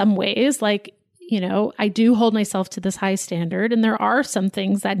in some ways. Like, you know, I do hold myself to this high standard, and there are some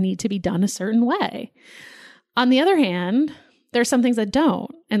things that need to be done a certain way. On the other hand, there's some things that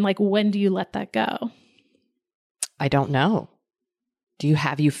don't. And like, when do you let that go? I don't know.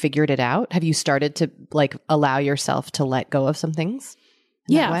 Have you figured it out? Have you started to like allow yourself to let go of some things?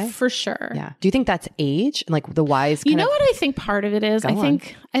 Yeah, for sure. Yeah. Do you think that's age and like the wise? You know what I think part of it is? I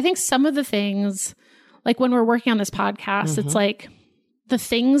think some of the things, like when we're working on this podcast, it's like the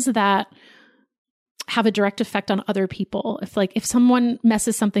things that have a direct effect on other people. If someone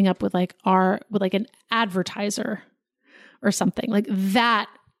messes something up with like an advertiser or something, like that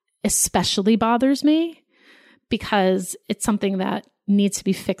especially bothers me because it's something that needs to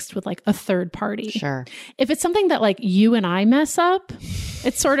be fixed with like a third party. Sure. If it's something that like you and I mess up,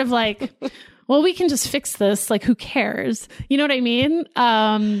 it's sort of like, well, we can just fix this. Like, who cares? You know what I mean?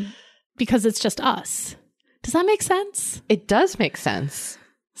 Because it's just us. Does that make sense? It does make sense.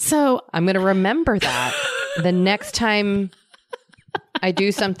 So I'm going to remember that the next time I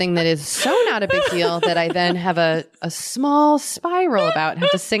do something that is so not a big deal that I then have a small spiral about and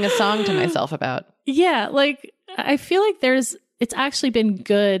have to sing a song to myself about. Yeah. Like, I feel like it's actually been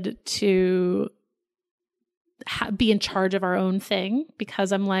good to be in charge of our own thing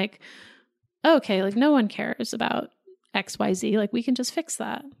because I'm like, okay, like no one cares about XYZ. Like we can just fix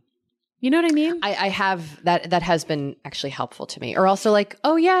that. You know what I mean? I have that has been actually helpful to me. Or also like,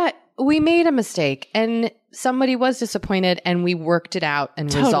 oh yeah, we made a mistake and somebody was disappointed and we worked it out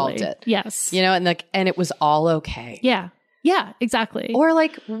and resolved it. Yes. You know, and it was all okay. Yeah. Yeah, exactly. Or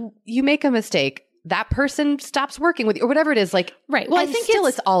like you make a mistake, that person stops working with you or whatever it is. Like, right. Well, I think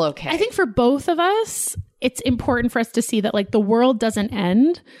it's all okay. I think for both of us, it's important for us to see that like the world doesn't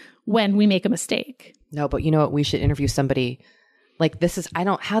end when we make a mistake. No, but you know what? We should interview somebody like this is,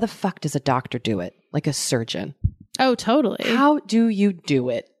 how the fuck does a doctor do it? Like a surgeon. Oh, totally. How do you do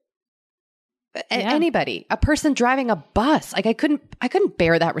it? Anybody, a person driving a bus. Like I couldn't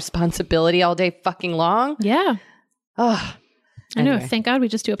bear that responsibility all day fucking long. Yeah. Oh, I know. Thank God we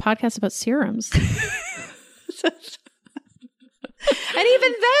just do a podcast about serums. And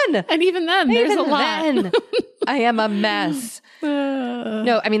even then, there's a lot. I am a mess.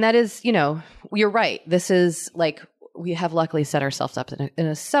 No, I mean, that is, you're right. This is like, we have luckily set ourselves up in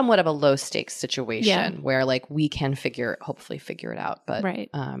a somewhat of a low stakes situation where like we can hopefully figure it out. But right.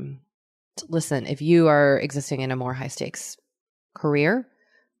 Listen, if you are existing in a more high stakes career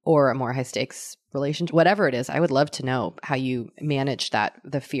or a more high stakes relationship, whatever it is, I would love to know how you manage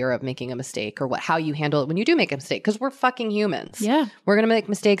the fear of making a mistake or how you handle it when you do make a mistake. Because we're fucking humans. Yeah. We're going to make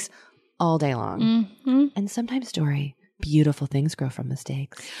mistakes all day long. Mm-hmm. And sometimes, Dory, beautiful things grow from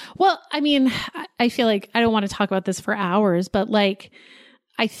mistakes. Well, I mean, I feel like I don't want to talk about this for hours, but like,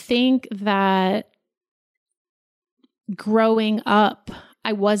 I think that growing up,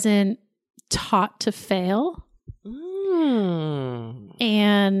 I wasn't taught to fail.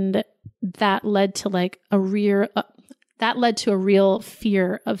 And that led to like a real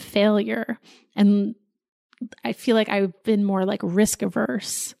fear of failure. And I feel like I've been more like risk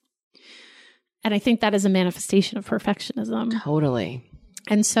averse. And I think that is a manifestation of perfectionism. Totally.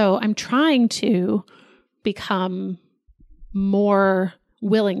 And so I'm trying to become more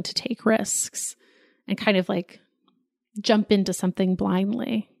willing to take risks and kind of like jump into something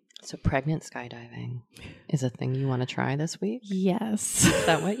blindly. So pregnant skydiving is a thing you want to try this week? Yes. Is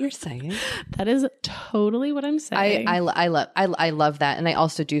that what you're saying? That is totally what I'm saying. I love that. And I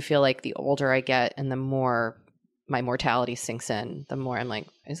also do feel like the older I get and the more my mortality sinks in, the more I'm like,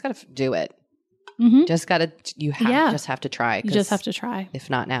 I just got to do it. Mm-hmm. Just have to try. You just have to try. If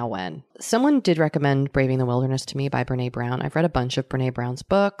not now, when? Someone did recommend Braving the Wilderness to me by Brene Brown. I've read a bunch of Brene Brown's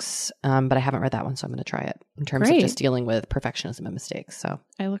books, but I haven't read that one, so I'm going to try it in terms of just dealing with perfectionism and mistakes. So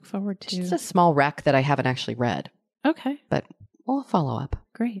I look forward to just a small rec that I haven't actually read. Okay. But we'll follow up.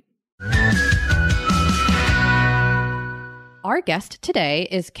 Great. Our guest today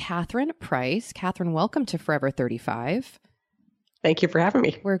is Catherine Price. Catherine, welcome to Forever 35. Thank you for having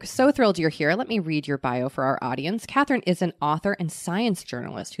me. We're so thrilled you're here. Let me read your bio for our audience. Catherine is an author and science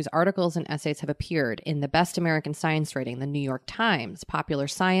journalist whose articles and essays have appeared in the Best American Science Writing, the New York Times, Popular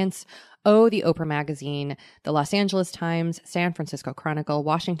Science, the Oprah Magazine, the Los Angeles Times, San Francisco Chronicle,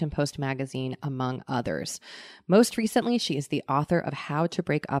 Washington Post Magazine, among others. Most recently, she is the author of How to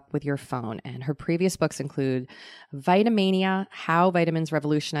Break Up with Your Phone, and her previous books include Vitamania, How Vitamins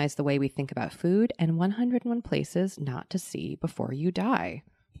Revolutionize the Way We Think About Food, and 101 Places Not to See Before You Die.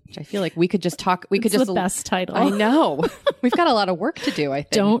 Which I feel like we could just talk. We could just the best title. I know. We've got a lot of work to do, I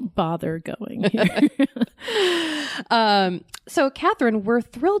think. Don't bother going here. So, Catherine, we're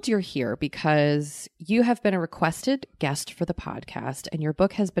thrilled you're here because you have been a requested guest for the podcast, and your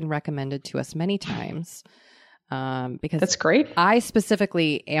book has been recommended to us many times. Because that's great. I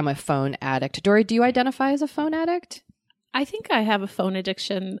specifically am a phone addict. Dory, do you identify as a phone addict? I think I have a phone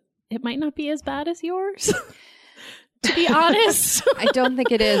addiction. It might not be as bad as yours. To be honest. I don't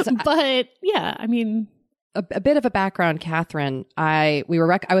think it is. But yeah, I mean, a bit of a background, Catherine. I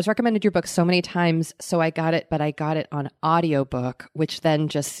was recommended your book so many times, so I got it, but I got it on audiobook, which then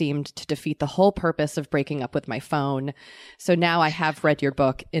just seemed to defeat the whole purpose of breaking up with my phone. So now I have read your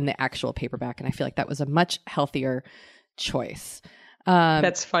book in the actual paperback, and I feel like that was a much healthier choice.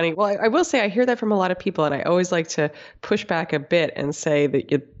 That's funny. Well, I will say I hear that from a lot of people, and I always like to push back a bit and say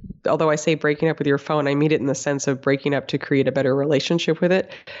that although I say breaking up with your phone, I mean it in the sense of breaking up to create a better relationship with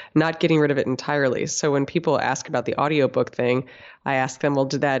it, not getting rid of it entirely. So when people ask about the audiobook thing, I ask them, well,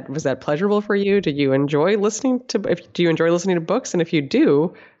 was that pleasurable for you? Do you enjoy listening to books? And if you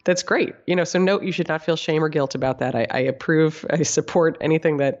do, that's great. So note, you should not feel shame or guilt about that. I approve, I support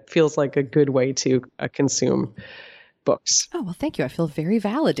anything that feels like a good way to consume books. Oh, well, thank you. I feel very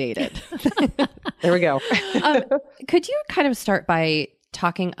validated. There we go. Could you kind of start by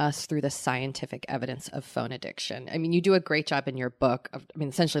talking us through the scientific evidence of phone addiction? I mean, you do a great job in your book.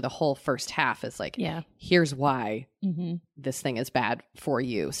 Essentially the whole first half is like, here's why this thing is bad for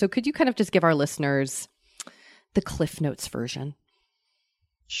you. So could you kind of just give our listeners the Cliff Notes version?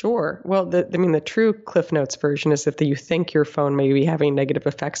 Sure. Well, the true Cliff Notes version is if you think your phone may be having negative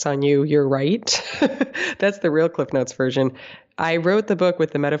effects on you, you're right. That's the real Cliff Notes version. I wrote the book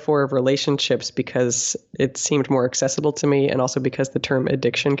with the metaphor of relationships because it seemed more accessible to me, and also because the term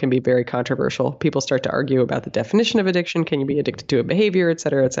addiction can be very controversial. People start to argue about the definition of addiction. Can you be addicted to a behavior, et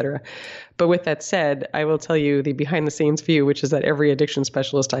cetera, et cetera? But with that said, I will tell you the behind the scenes view, which is that every addiction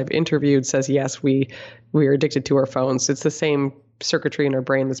specialist I've interviewed says, yes, we are addicted to our phones. It's the same circuitry in our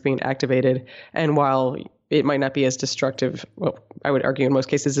brain that's being activated. And while it might not be as destructive, well, I would argue in most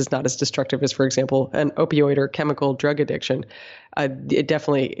cases it's not as destructive as, for example, an opioid or chemical drug addiction, it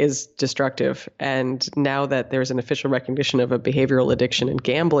definitely is destructive. And now that there's an official recognition of a behavioral addiction and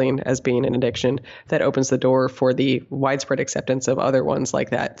gambling as being an addiction, that opens the door for the widespread acceptance of other ones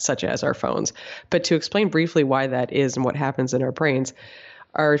like that, such as our phones. But to explain briefly why that is and what happens in our brains,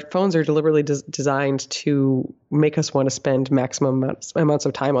 our phones are deliberately designed to make us want to spend maximum amounts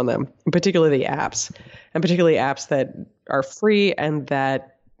of time on them, particularly the apps, and particularly apps that are free and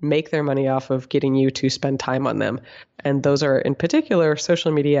that make their money off of getting you to spend time on them. And those are in particular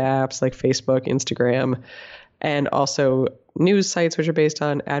social media apps like Facebook, Instagram, and also news sites, which are based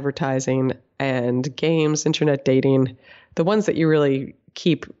on advertising, and games, internet dating, the ones that you really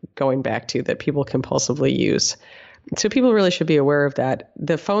keep going back to that people compulsively use. So people really should be aware of that.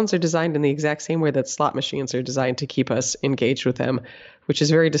 The phones are designed in the exact same way that slot machines are designed to keep us engaged with them, which is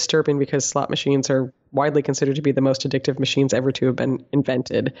very disturbing because slot machines are widely considered to be the most addictive machines ever to have been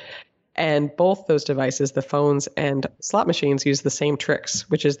invented. And both those devices, the phones and slot machines, use the same tricks,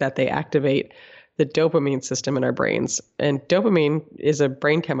 which is that they activate the dopamine system in our brains. And dopamine is a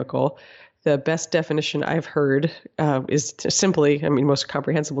brain chemical. The best definition I've heard is simply, most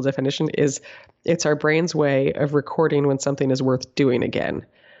comprehensible definition is it's our brain's way of recording when something is worth doing again.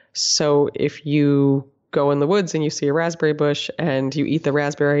 So if you go in the woods and you see a raspberry bush and you eat the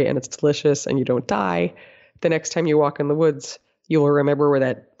raspberry and it's delicious and you don't die, the next time you walk in the woods, you will remember where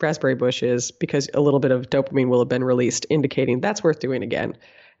that raspberry bush is because a little bit of dopamine will have been released, indicating that's worth doing again.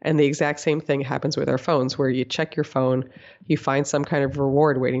 And the exact same thing happens with our phones, where you check your phone, you find some kind of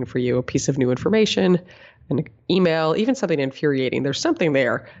reward waiting for you, a piece of new information, an email, even something infuriating. There's something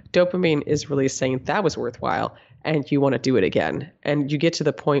there. Dopamine is released saying that was worthwhile, and you want to do it again. And you get to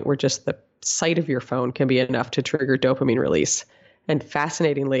the point where just the sight of your phone can be enough to trigger dopamine release. And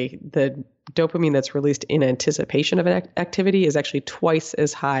fascinatingly, the dopamine that's released in anticipation of an activity is actually twice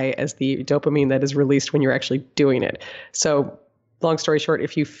as high as the dopamine that is released when you're actually doing it. So long story short,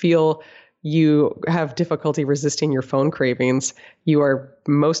 if you feel you have difficulty resisting your phone cravings, you are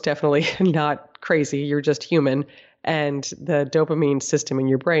most definitely not crazy. You're just human. And the dopamine system in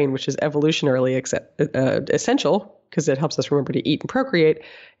your brain, which is evolutionarily essential because it helps us remember to eat and procreate,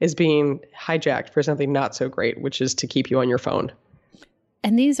 is being hijacked for something not so great, which is to keep you on your phone.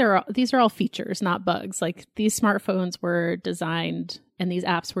 And these are all features, not bugs. Like these smartphones were designed and these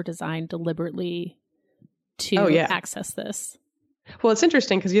apps were designed deliberately to access this. Well, it's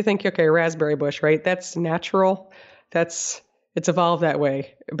interesting because you think, okay, raspberry bush, right? That's natural. It's evolved that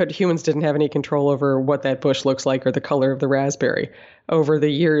way. But humans didn't have any control over what that bush looks like or the color of the raspberry. Over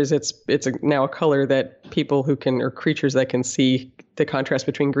the years, it's now a color that people or creatures that can see the contrast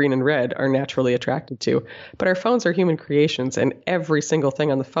between green and red are naturally attracted to. But our phones are human creations, and every single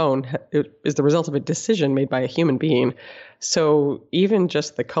thing on the phone is the result of a decision made by a human being. So even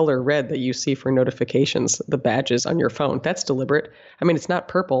just the color red that you see for notifications, the badges on your phone, that's deliberate. It's not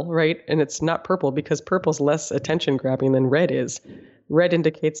purple, right? And it's not purple because purple's less attention grabbing than red is. Red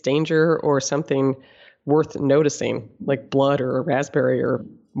indicates danger or something worth noticing, like blood or a raspberry or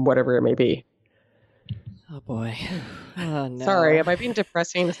whatever it may be. Oh boy. Oh, no. Sorry, am I being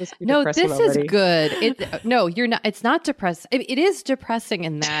depressing? Is this no, depressing this already? is good. No, you're not. It's not depressing. It is depressing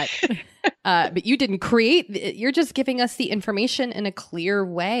in that, but you didn't create. You're just giving us the information in a clear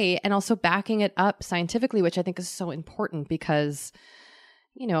way and also backing it up scientifically, which I think is so important because,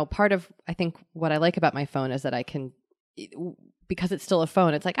 part of I think what I like about my phone is that I can, because it's still a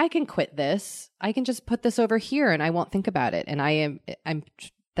phone. It's like I can quit this. I can just put this over here and I won't think about it. And I'm.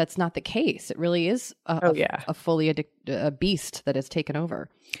 That's not the case. It really is a fully a beast that has taken over.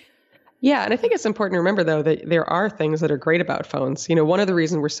 Yeah, and I think it's important to remember, though, that there are things that are great about phones. One of the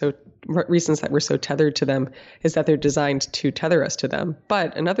reasons that we're so tethered to them is that they're designed to tether us to them.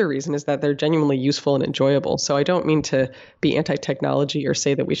 But another reason is that they're genuinely useful and enjoyable. So I don't mean to be anti-technology or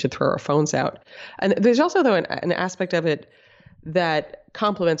say that we should throw our phones out. And there's also, though, an aspect of it that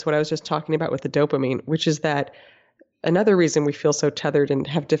complements what I was just talking about with the dopamine, which is that another reason we feel so tethered and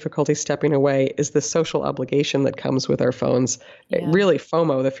have difficulty stepping away is the social obligation that comes with our phones. Yeah. Really,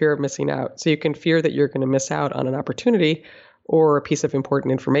 FOMO, the fear of missing out. So you can fear that you're going to miss out on an opportunity, or a piece of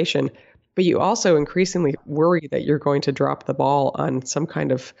important information. But you also increasingly worry that you're going to drop the ball on some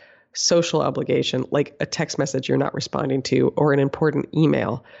kind of social obligation, like a text message you're not responding to or an important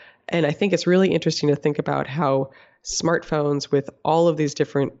email. And I think it's really interesting to think about how smartphones with all of these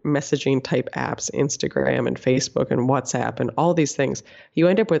different messaging type apps, Instagram and Facebook and WhatsApp and all these things, you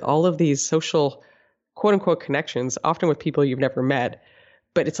end up with all of these social quote unquote connections, often with people you've never met.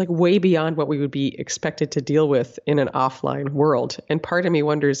 But it's like way beyond what we would be expected to deal with in an offline world. And part of me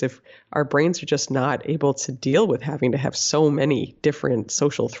wonders if our brains are just not able to deal with having to have so many different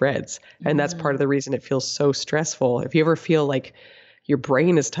social threads. And that's part of the reason it feels so stressful. If you ever feel like your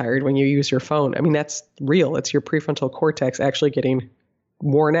brain is tired when you use your phone, I mean, that's real. It's your prefrontal cortex actually getting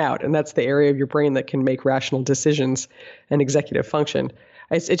worn out. And that's the area of your brain that can make rational decisions and executive function.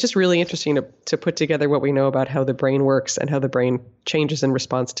 It's just really interesting to put together what we know about how the brain works and how the brain changes in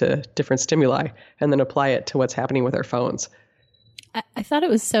response to different stimuli and then apply it to what's happening with our phones. I thought it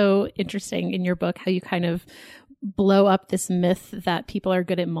was so interesting in your book how you kind of blow up this myth that people are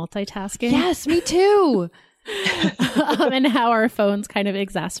good at multitasking. Yes, me too. And how our phones kind of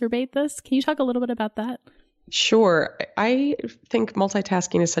exacerbate this. Can you talk a little bit about that? Sure. I think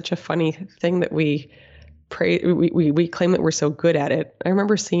multitasking is such a funny thing that we claim that we're so good at it. I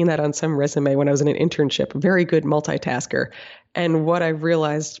remember seeing that on some resume when I was in an internship, very good multitasker. And what I've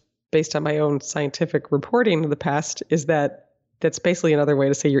realized based on my own scientific reporting in the past is that that's basically another way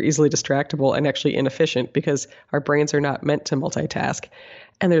to say you're easily distractible and actually inefficient because our brains are not meant to multitask.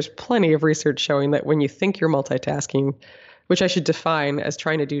 And there's plenty of research showing that when you think you're multitasking, which I should define as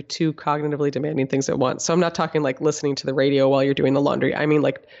trying to do two cognitively demanding things at once. So I'm not talking like listening to the radio while you're doing the laundry. I mean,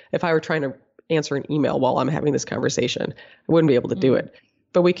 like if I were trying to answer an email while I'm having this conversation, I wouldn't be able to do it.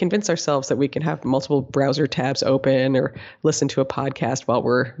 But we convince ourselves that we can have multiple browser tabs open or listen to a podcast while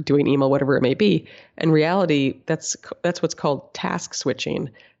we're doing email, whatever it may be. In reality, that's what's called task switching,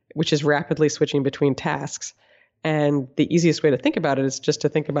 which is rapidly switching between tasks. And the easiest way to think about it is just to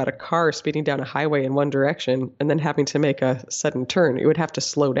think about a car speeding down a highway in one direction and then having to make a sudden turn. It would have to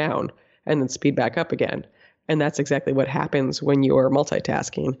slow down and then speed back up again. And that's exactly what happens when you're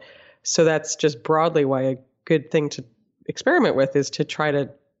multitasking. So that's just broadly why a good thing to experiment with is to try to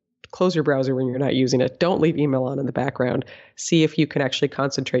close your browser when you're not using it. Don't leave email on in the background. See if you can actually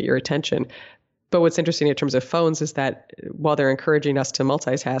concentrate your attention. But what's interesting in terms of phones is that while they're encouraging us to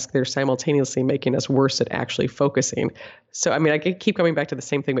multitask, they're simultaneously making us worse at actually focusing. So, I mean, I keep coming back to the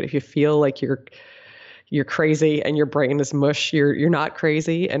same thing, but if you feel like you're crazy and your brain is mush, you're not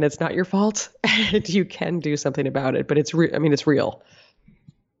crazy and it's not your fault. You can do something about it, but it's real.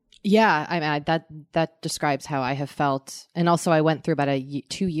 Yeah, I mean, that describes how I have felt. And also I went through about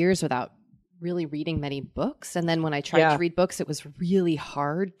 2 years without really reading many books. And then when I tried to read books, it was really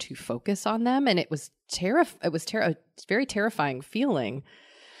hard to focus on them. And it was a very terrifying feeling.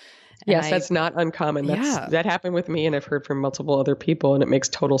 Yes, that's not uncommon. That happened with me, and I've heard from multiple other people, and it makes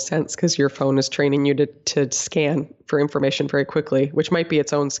total sense because your phone is training you to scan for information very quickly, which might be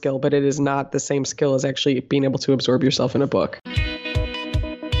its own skill, but it is not the same skill as actually being able to absorb yourself in a book.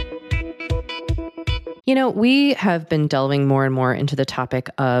 You know, we have been delving more and more into the topic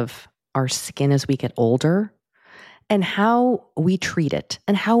of our skin as we get older and how we treat it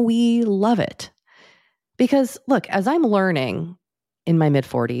and how we love it. Because look, as I'm learning in my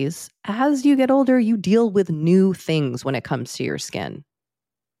mid-40s, as you get older, you deal with new things when it comes to your skin.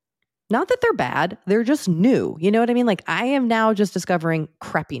 Not that they're bad, they're just new. You know what I mean? Like I am now just discovering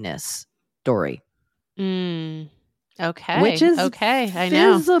crepiness, Dory. Okay. Which is I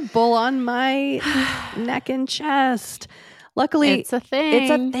know. visible on my neck and chest. Luckily, it's a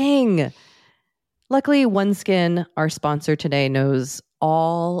thing. Luckily, OneSkin, our sponsor today, knows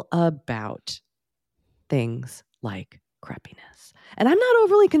all about things like crepiness. And I'm not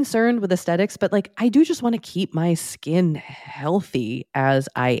overly concerned with aesthetics, but like I do just want to keep my skin healthy as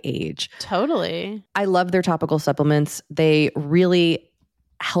I age. Totally. I love their topical supplements. They really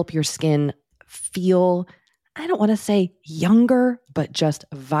help your skin feel, I don't want to say younger, but just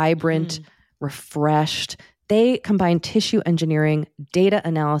vibrant, refreshed. They combine tissue engineering, data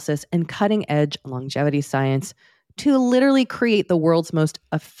analysis, and cutting-edge longevity science to literally create the world's most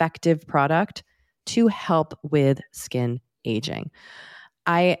effective product to help with skin aging.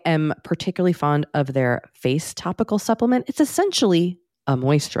 I am particularly fond of their face topical supplement. It's essentially a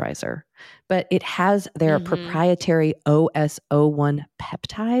moisturizer, but it has their proprietary OS01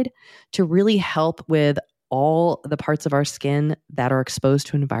 peptide to really help with all the parts of our skin that are exposed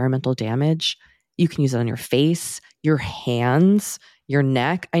to environmental damage. You can use it on your face, your hands, your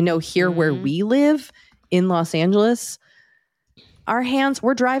neck. I know here where we live in Los Angeles, our hands,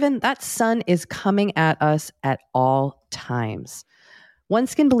 we're driving, that sun is coming at us at all times.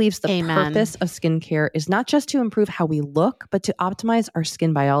 OneSkin believes the Amen. purpose of skincare is not just to improve how we look, but to optimize our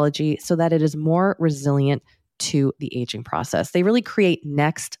skin biology so that it is more resilient to the aging process. They really create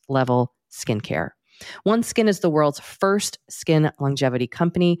next level skincare. OneSkin is the world's first skin longevity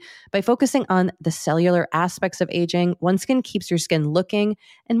company. By focusing on the cellular aspects of aging, OneSkin keeps your skin looking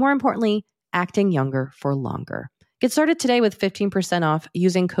and, more importantly, acting younger for longer. Get started today with 15% off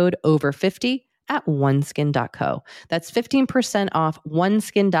using code OVER50 at oneskin.co. That's 15% off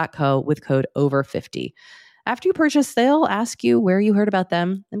oneskin.co with code OVER50. After you purchase, they'll ask you where you heard about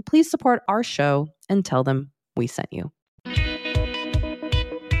them, and please support our show and tell them we sent you. Can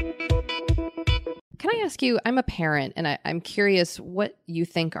I ask you, I'm a parent, and I'm curious what you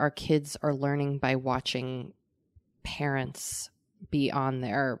think our kids are learning by watching parents be on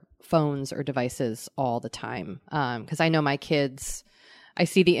their phones or devices all the time. Because I know my kids, I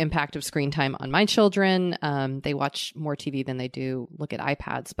see the impact of screen time on my children. They watch more TV than they do look at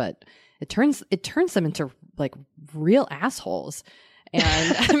iPads, but it turns them into like real assholes.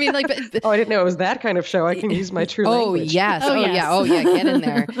 And I mean, like, but, I didn't know it was that kind of show. I can use my true language. Yes. Oh, Yeah. yes. Oh, yeah. Get in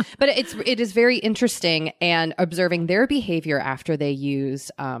there. But it is very interesting, and observing their behavior after they use,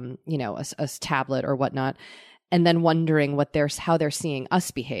 a tablet or whatnot, and then wondering how they're seeing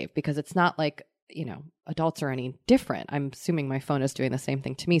us behave, because it's not like, adults are any different. I'm assuming my phone is doing the same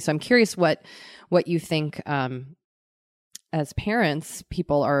thing to me. So I'm curious what you think, as parents,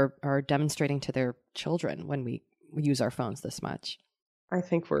 people are demonstrating to their children when we use our phones this much. I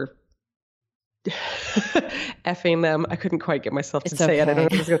think we're effing them. I couldn't quite get myself to It's say it. I okay. don't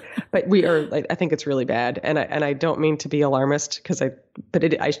know if it's gonna, but we are. I think it's really bad, and I don't mean to be alarmist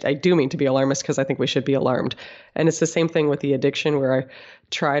I do mean to be alarmist because I think we should be alarmed. And it's the same thing with the addiction, where I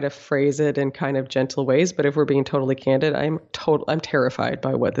try to phrase it in kind of gentle ways. But if we're being totally candid, I'm terrified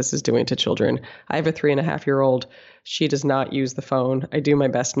by what this is doing to children. I have a 3.5-year-old. She does not use the phone. I do my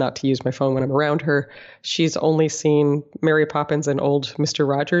best not to use my phone when I'm around her. She's only seen Mary Poppins and old Mr.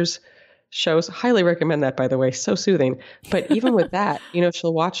 Rogers shows. Highly recommend that, by the way. So soothing. But even with that,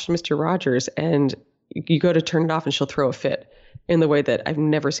 she'll watch Mr. Rogers and you go to turn it off and she'll throw a fit in the way that I've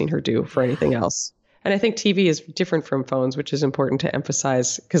never seen her do for anything else. And I think TV is different from phones, which is important to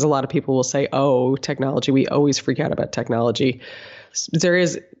emphasize, because a lot of people will say, oh, technology, we always freak out about technology. There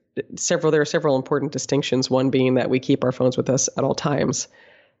are several important distinctions. One being that we keep our phones with us at all times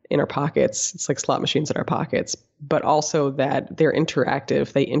in our pockets. It's like slot machines in our pockets, but also that they're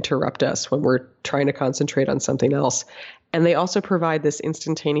interactive. They interrupt us when we're trying to concentrate on something else. And they also provide this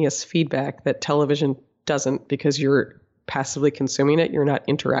instantaneous feedback that television doesn't, because you're passively consuming it. You're not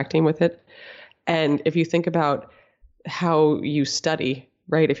interacting with it. And if you think about how you study,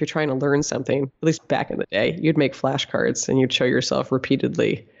 right? If you're trying to learn something, at least back in the day, you'd make flashcards and you'd show yourself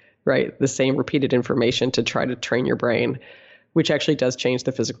repeatedly, right? The same repeated information to try to train your brain, which actually does change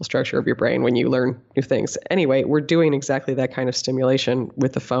the physical structure of your brain when you learn new things. Anyway, we're doing exactly that kind of stimulation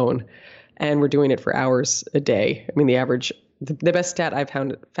with the phone, and we're doing it for hours a day. I mean, the best stat I've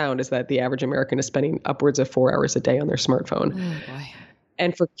found is that the average American is spending upwards of 4 hours a day on their smartphone. Oh, boy.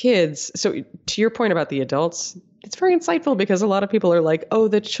 And for kids, so to your point about the adults, it's very insightful, because a lot of people are like, oh,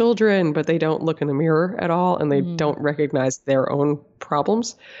 the children, but they don't look in the mirror at all, and they don't recognize their own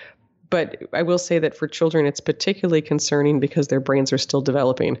problems. But I will say that for children, it's particularly concerning because their brains are still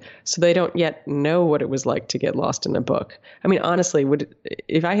developing. So they don't yet know what it was like to get lost in a book. I mean, honestly,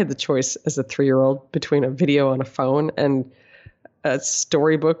 if I had the choice as a 3-year-old between a video on a phone and a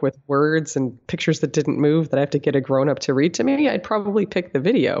storybook with words and pictures that didn't move that I have to get a grown-up to read to me, I'd probably pick the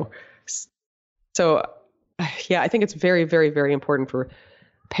video. So, yeah, I think it's very, very, very important for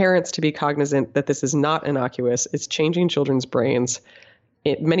parents to be cognizant that this is not innocuous. It's changing children's brains.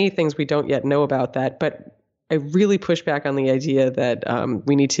 Many things we don't yet know about that, but I really push back on the idea that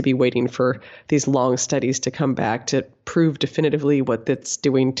we need to be waiting for these long studies to come back to prove definitively what that's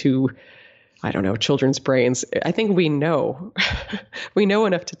doing to, I don't know, children's brains. I think we know. We know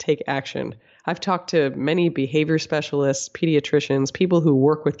enough to take action. I've talked to many behavior specialists, pediatricians, people who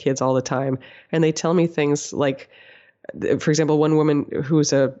work with kids all the time, and they tell me things like, for example, one woman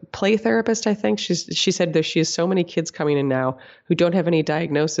who's a play therapist, I think, she said that she has so many kids coming in now who don't have any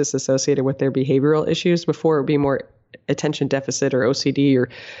diagnosis associated with their behavioral issues. Before, it would be more attention deficit or OCD or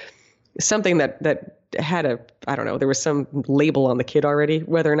something that had there was some label on the kid already,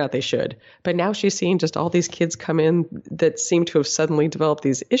 whether or not they should. But now she's seeing just all these kids come in that seem to have suddenly developed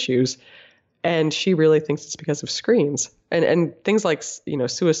these issues. And she really thinks it's because of screens and things like,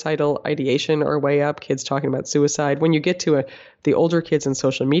 suicidal ideation are way up, kids talking about suicide. When you get to the older kids in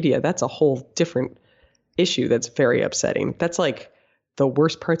social media, that's a whole different issue that's very upsetting. That's like the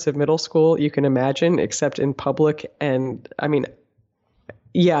worst parts of middle school you can imagine, except in public. And I mean,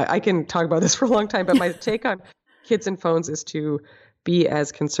 yeah, I can talk about this for a long time, but my take on kids and phones is to be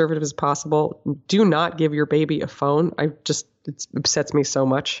as conservative as possible. Do not give your baby a phone. It upsets me so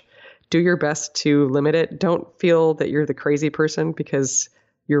much. Do your best to limit it. Don't feel that you're the crazy person, because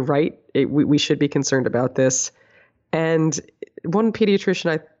you're right. We should be concerned about this. And one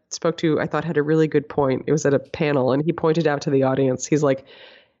pediatrician I spoke to, I thought had a really good point. It was at a panel, and he pointed out to the audience, he's like,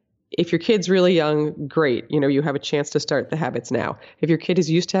 if your kid's really young, great. You have a chance to start the habits now. If your kid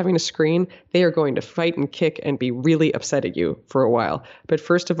is used to having a screen, they are going to fight and kick and be really upset at you for a while. But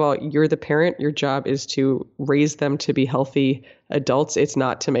first of all, you're the parent. Your job is to raise them to be healthy adults. It's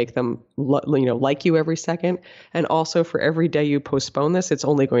not to make them, like you every second. And also, for every day you postpone this, it's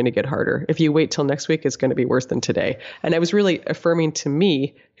only going to get harder. If you wait till next week, it's going to be worse than today. And it was really affirming to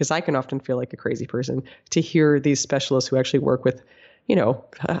me, because I can often feel like a crazy person, to hear these specialists who actually work with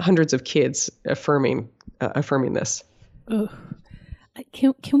hundreds of kids affirming this. Ugh.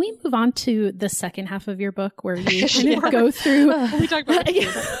 Can we move on to the second half of your book, where you kind of go through? We talk about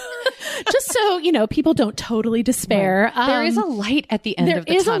just so people don't totally despair. Right. There is a light at the end of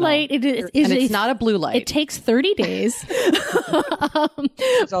the tunnel. There is a light. And it's not a blue light. It takes 30 days.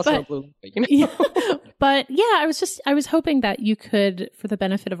 There's also a blue light. Yeah. But yeah, I was hoping that you could, for the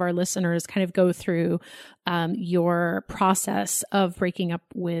benefit of our listeners, kind of go through your process of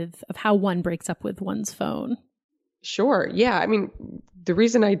how one breaks up with one's phone. Sure. Yeah. I mean, the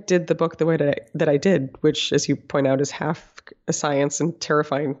reason I did the book the way that I did, which, as you point out, is half a science and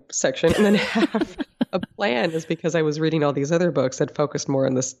terrifying section, and then half a plan, is because I was reading all these other books that focused more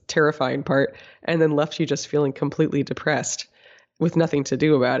on this terrifying part, and then left you just feeling completely depressed with nothing to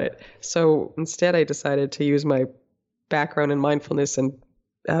do about it. So instead, I decided to use my background in mindfulness and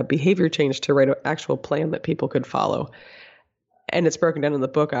behavior change to write an actual plan that people could follow. And it's broken down in the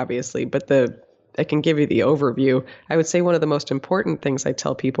book, obviously, but I can give you the overview. I would say one of the most important things I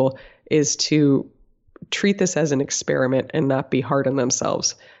tell people is to treat this as an experiment and not be hard on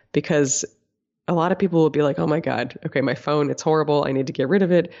themselves, because a lot of people will be like, oh my God, okay, my phone, it's horrible. I need to get rid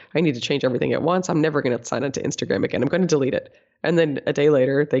of it. I need to change everything at once. I'm never going to sign into Instagram again. I'm going to delete it. And then a day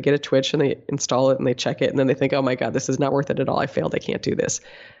later, they get a twitch and they install it and they check it. And then they think, oh my God, this is not worth it at all. I failed. I can't do this.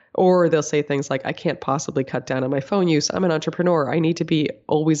 Or they'll say things like, I can't possibly cut down on my phone use. I'm an entrepreneur. I need to be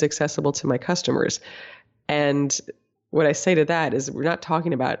always accessible to my customers. And what I say to that is, we're not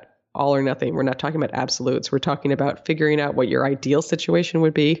talking about all or nothing. We're not talking about absolutes. We're talking about figuring out what your ideal situation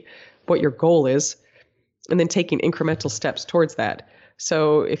would be, what your goal is, and then taking incremental steps towards that.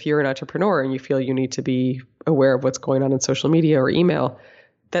 So if you're an entrepreneur and you feel you need to be aware of what's going on in social media or email,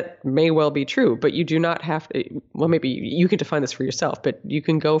 that may well be true, but you do not have to. Well, maybe you can define this for yourself, but you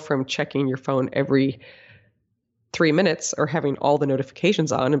can go from checking your phone every 3 minutes or having all the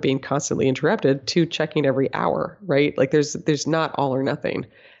notifications on and being constantly interrupted to checking every hour, right? Like there's not all or nothing.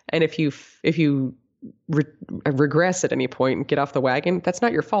 And if you regress at any point and get off the wagon, that's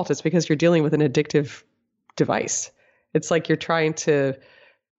not your fault. It's because you're dealing with an addictive device. It's like you're trying to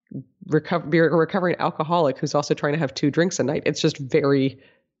be a recovering alcoholic who's also trying to have 2 drinks a night. It's just very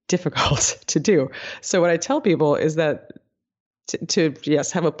difficult to do. So what I tell people is that to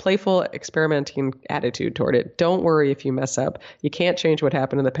have a playful, experimenting attitude toward it. Don't worry if you mess up. You can't change what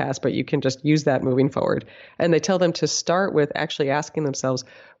happened in the past, but you can just use that moving forward. And they tell them to start with actually asking themselves,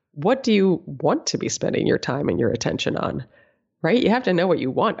 what do you want to be spending your time and your attention on? Right? You have to know what you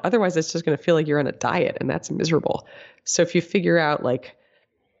want. Otherwise, it's just going to feel like you're on a diet, and that's miserable. So if you figure out, like,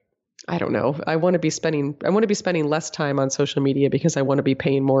 I don't know, I want to be spending less time on social media because I want to be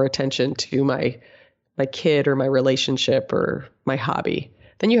paying more attention to my kid or my relationship or my hobby,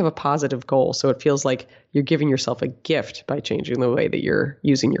 then you have a positive goal. So it feels like you're giving yourself a gift by changing the way that you're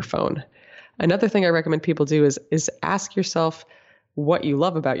using your phone. Another thing I recommend people do is ask yourself what you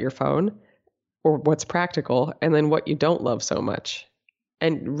love about your phone or what's practical, and then what you don't love so much.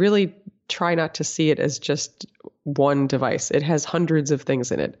 And really try not to see it as just one device. It has hundreds of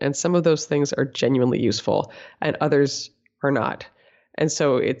things in it, and some of those things are genuinely useful and others are not. And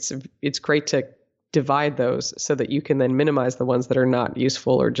so it's great to divide those so that you can then minimize the ones that are not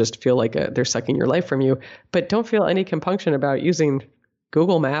useful or just feel like they're sucking your life from you. But don't feel any compunction about using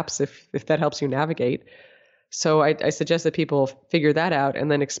Google Maps if that helps you navigate. So I suggest that people figure that out and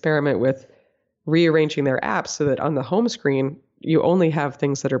then experiment with rearranging their apps so that on the home screen, you only have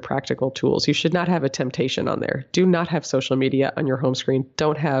things that are practical tools. You should not have a temptation on there. Do not have social media on your home screen.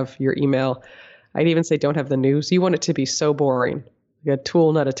 Don't have your email. I'd even say don't have the news. You want it to be so boring. A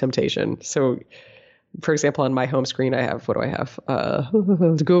tool, not a temptation. So, for example, on my home screen, I have, what do I have?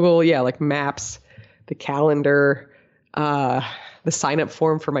 Google, like Maps, the calendar, the sign up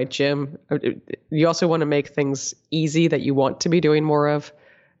form for my gym. You also want to make things easy that you want to be doing more of.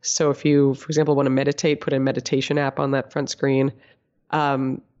 So if you, for example, want to meditate, put a meditation app on that front screen.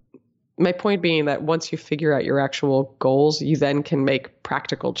 My point being that once you figure out your actual goals, you then can make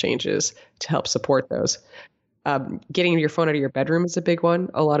practical changes to help support those. Getting your phone out of your bedroom is a big one.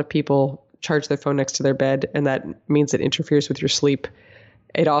 A lot of people charge their phone next to their bed, and that means it interferes with your sleep.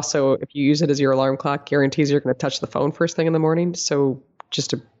 It also, if you use it as your alarm clock, guarantees you're going to touch the phone first thing in the morning. So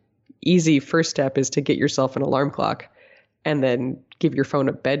just a easy first step is to get yourself an alarm clock and then give your phone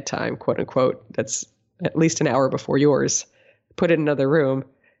a bedtime, quote unquote, that's at least an hour before yours. Put it in another room.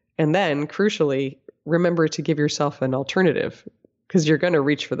 And then, crucially, remember to give yourself an alternative because you're going to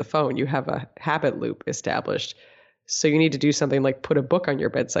reach for the phone. You have a habit loop established. So you need to do something like put a book on your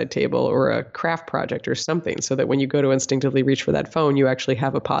bedside table or a craft project or something so that when you go to instinctively reach for that phone, you actually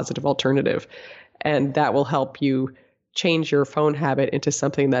have a positive alternative. And that will help you change your phone habit into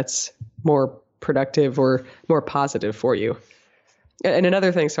something that's more productive or more positive for you. And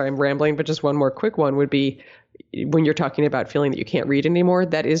another thing, sorry, I'm rambling, but just one more quick one would be when you're talking about feeling that you can't read anymore,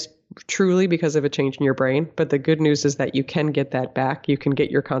 that is truly because of a change in your brain. But the good news is that you can get that back. You can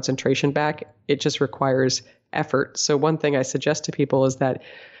get your concentration back. It just requires effort. So one thing I suggest to people is that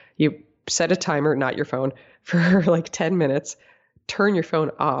you set a timer, not your phone, for like 10 minutes, turn your phone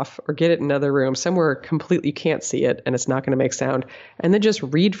off or get it in another room somewhere completely you can't see it and it's not going to make sound, and then just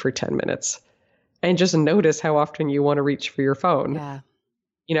read for 10 minutes. And just notice how often you want to reach for your phone. Yeah.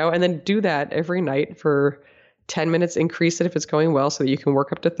 And then do that every night for 10 minutes, increase it if it's going well so that you can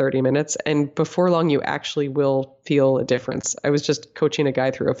work up to 30 minutes. And before long, you actually will feel a difference. I was just coaching a guy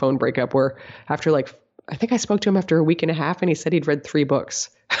through a phone breakup where after I think I spoke to him after a week and a half and he said he'd read 3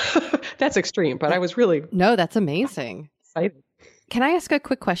 books. That's extreme, but I was really No, that's amazing. excited. Can I ask a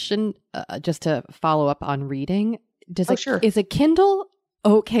quick question just to follow up on reading? Sure. Is a Kindle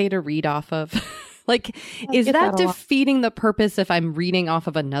okay to read off of? Is that defeating the purpose if I'm reading off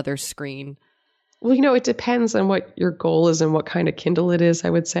of another screen? Well, it depends on what your goal is and what kind of Kindle it is, I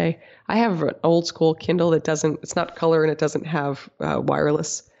would say. I have an old school Kindle that it's not color and it doesn't have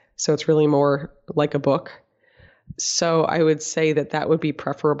wireless. So it's really more like a book. So I would say that would be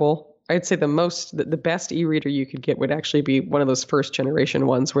preferable. I'd say the best e-reader you could get would actually be one of those first generation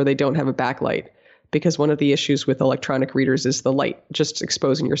ones where they don't have a backlight. Because one of the issues with electronic readers is the light, just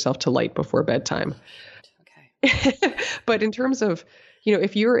exposing yourself to light before bedtime. Okay. But in terms of,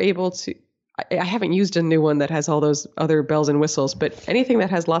 if you're able to, I haven't used a new one that has all those other bells and whistles, but anything that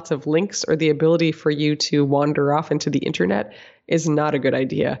has lots of links or the ability for you to wander off into the internet is not a good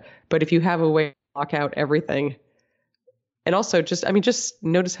idea. But if you have a way to block out everything, and also just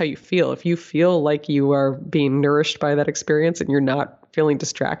notice how you feel. If you feel like you are being nourished by that experience and you're not feeling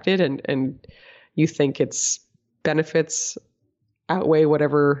distracted and you think its benefits outweigh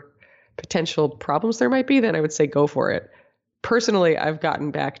whatever potential problems there might be, then I would say go for it. Personally, I've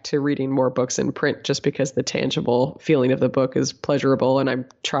gotten back to reading more books in print just because the tangible feeling of the book is pleasurable, and I'm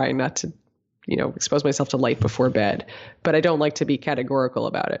trying not to, expose myself to light before bed. But I don't like to be categorical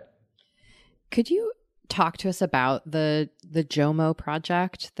about it. Could you talk to us about the JOMO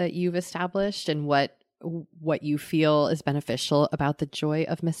project that you've established and what you feel is beneficial about the joy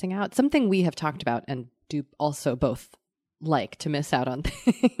of missing out? Something we have talked about and do also both like to miss out on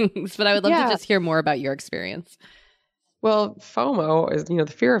things, but I would love to just hear more about your experience. Well, FOMO is, the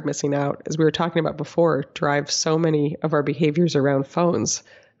fear of missing out, as we were talking about before, drives so many of our behaviors around phones,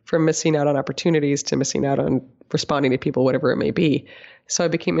 from missing out on opportunities to missing out on responding to people, whatever it may be. So I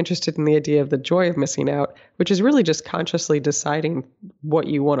became interested in the idea of the joy of missing out, which is really just consciously deciding what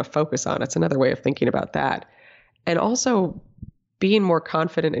you want to focus on. It's another way of thinking about that. And also being more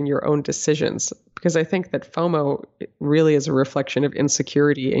confident in your own decisions, because I think that FOMO really is a reflection of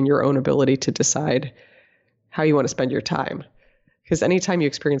insecurity in your own ability to decide how you want to spend your time. Because anytime you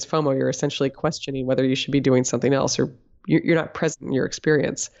experience FOMO, you're essentially questioning whether you should be doing something else, or you're not present in your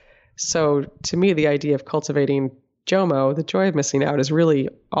experience. So to me, the idea of cultivating JOMO, the joy of missing out, is really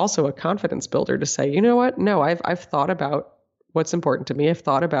also a confidence builder to say, you know what? No, I've thought about what's important to me. I've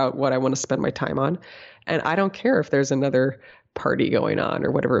thought about what I want to spend my time on. And I don't care if there's another party going on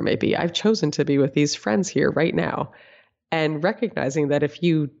or whatever it may be. I've chosen to be with these friends here right now. And recognizing that if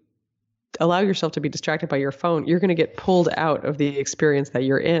you allow yourself to be distracted by your phone, you're going to get pulled out of the experience that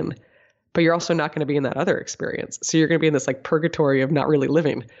you're in. But you're also not going to be in that other experience. So you're going to be in this purgatory of not really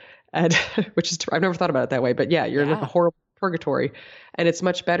living. And which is, I've never thought about it that way, but you're in a horrible purgatory. And it's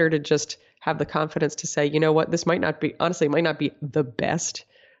much better to just have the confidence to say, you know what, this might not be the best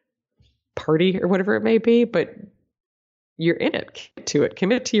party or whatever it may be, but you're in it,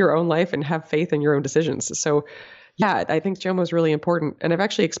 commit to your own life and have faith in your own decisions. So Yeah, I think JOMO is really important. And I've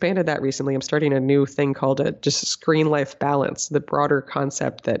actually expanded that recently. I'm starting a new thing called just screen life balance, the broader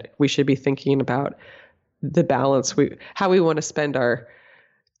concept that we should be thinking about the balance, how we want to spend our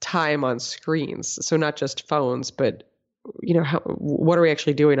time on screens. So not just phones, but what are we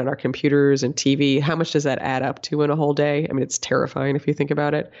actually doing on our computers and TV? How much does that add up to in a whole day? I mean, it's terrifying if you think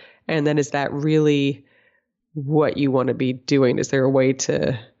about it. And then is that really what you want to be doing? Is there a way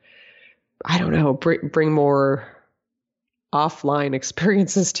to, I don't know, bring more offline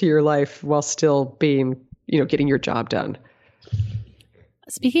experiences to your life while still being, getting your job done?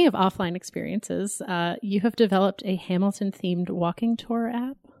 Speaking of offline experiences, you have developed a Hamilton-themed walking tour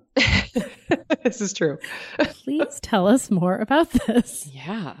app. This is true. Please tell us more about this.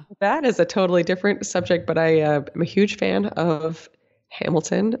 Yeah. That is a totally different subject, but I am a huge fan of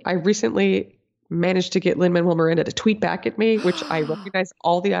Hamilton. I recently managed to get Lin-Manuel Miranda to tweet back at me, which I recognize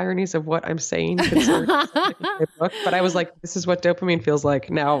all the ironies of what I'm saying concerning my book, but I was like, this is what dopamine feels like.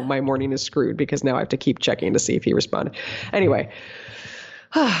 Now my morning is screwed because now I have to keep checking to see if he responded. Anyway,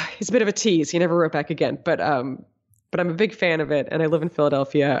 it's a bit of a tease. He never wrote back again, but I'm a big fan of it, and I live in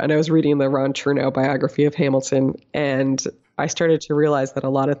Philadelphia, and I was reading the Ron Chernow biography of Hamilton, and I started to realize that a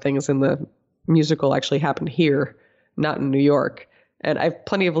lot of things in the musical actually happened here, not in New York. And I have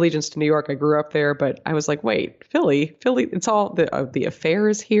plenty of allegiance to New York. I grew up there, but I was like, wait, Philly, it's all the affair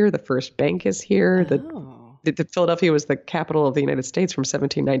is here. The first bank is here. The Philadelphia was the capital of the United States from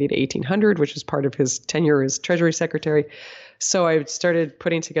 1790 to 1800, which is part of his tenure as Treasury Secretary. So I started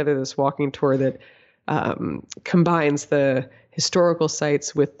putting together this walking tour that combines the historical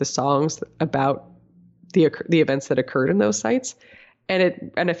sites with the songs about the events that occurred in those sites.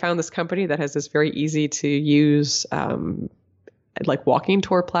 And I found this company that has this very easy to use like walking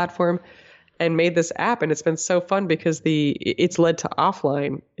tour platform, and made this app. And it's been so fun because it's led to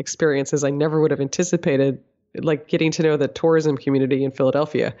offline experiences I never would have anticipated, like getting to know the tourism community in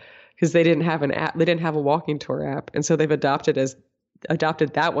Philadelphia, because they didn't have an app, they didn't have a walking tour app. And so they've adopted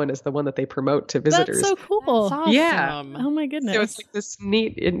that one as the one that they promote to visitors. That's so cool. That's awesome. Yeah. Oh my goodness. So it's like this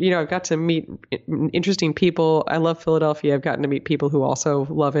neat, I've got to meet interesting people. I love Philadelphia. I've gotten to meet people who also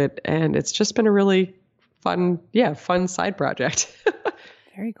love it. And it's just been a really fun side project.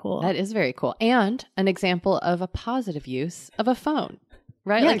 Very cool. That is very cool. And an example of a positive use of a phone,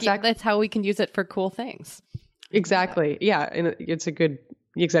 right? Yeah, like exactly. That's how we can use it for cool things. Exactly. Yeah. And it's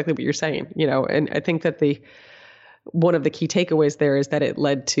exactly what you're saying, and I think that one of the key takeaways there is that it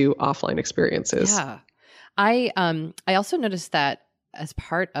led to offline experiences. Yeah. I also noticed that as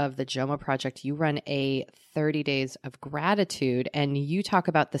part of the JOMO project, you run a 30 days of gratitude, and you talk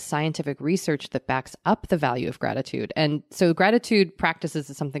about the scientific research that backs up the value of gratitude. And so gratitude practices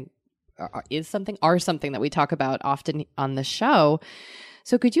are something that we talk about often on the show.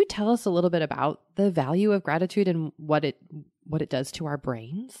 So could you tell us a little bit about the value of gratitude and what it does to our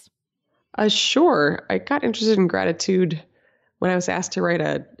brains? Sure. I got interested in gratitude when I was asked to write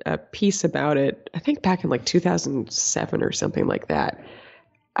a piece about it, I think back in like 2007 or something like that.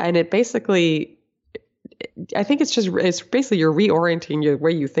 And it basically, I think it's basically you're reorienting the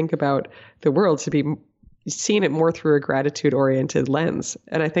way you think about the world to be seeing it more through a gratitude oriented lens.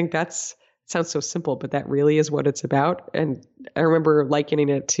 And I think sounds so simple, but that really is what it's about. And I remember likening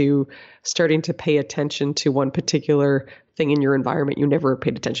it to starting to pay attention to one particular thing in your environment you never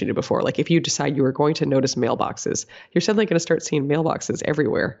paid attention to before. Like if you decide you were going to notice mailboxes, you're suddenly going to start seeing mailboxes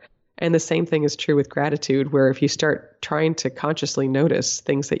everywhere. And the same thing is true with gratitude, where if you start trying to consciously notice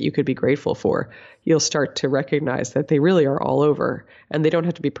things that you could be grateful for, you'll start to recognize that they really are all over, and they don't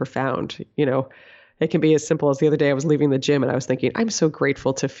have to be profound. It can be as simple as the other day I was leaving the gym and I was thinking, I'm so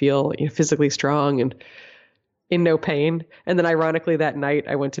grateful to feel physically strong and in no pain. And then ironically that night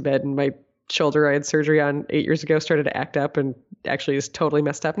I went to bed and my shoulder I had surgery on 8 years ago started to act up and actually is totally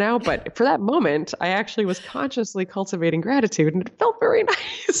messed up now. But for that moment, I actually was consciously cultivating gratitude and it felt very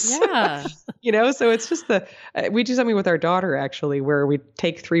nice. Yeah. So it's just we do something with our daughter actually, where we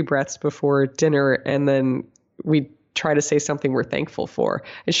take 3 breaths before dinner and then we try to say something we're thankful for.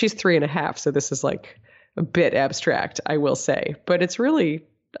 And she's 3.5. So this is like a bit abstract, I will say, but it's really,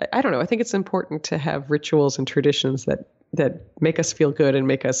 I don't know. I think it's important to have rituals and traditions that make us feel good and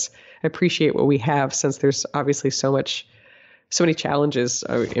make us appreciate what we have, since there's obviously so many challenges,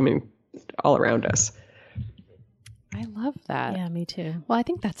 all around us. I love that. Yeah, me too. Well, I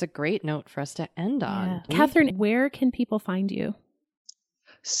think that's a great note for us to end on. Yeah. Catherine, where can people find you?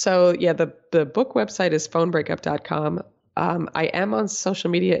 So yeah, the book website is phonebreakup.com. I am on social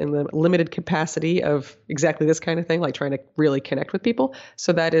media in the limited capacity of exactly this kind of thing, like trying to really connect with people.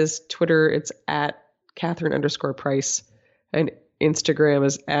 So that is Twitter. It's at Catherine _Price, and Instagram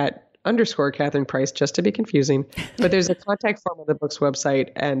is at Catherine Price, just to be confusing. But there's a contact form on the book's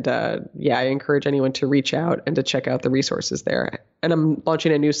website. And I encourage anyone to reach out and to check out the resources there. And I'm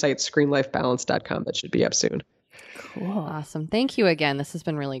launching a new site, screenlifebalance.com, that should be up soon. Cool. Awesome. Thank you again. This has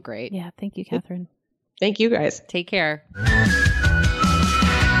been really great. Yeah. Thank you, Catherine. Thank you, guys. Take care.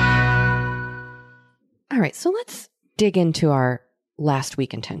 All right. So let's dig into our last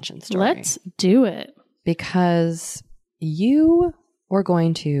week intention story. Let's do it. Because you were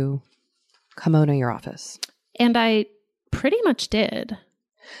going to kimono your office. And I pretty much did.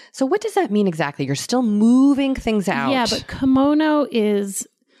 So what does that mean exactly? You're still moving things out. Yeah, but kimono is,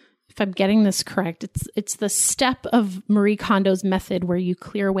 if I'm getting this correct, it's the step of Marie Kondo's method where you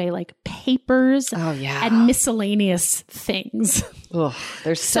clear away like papers and miscellaneous things. Ugh,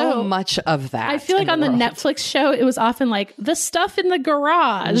 there's so much of that. I feel like on the Netflix show, it was often like the stuff in the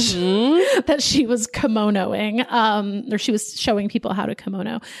garage that she was kimonoing, or she was showing people how to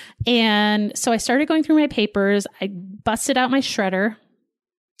kimono. And so I started going through my papers. I busted out my shredder.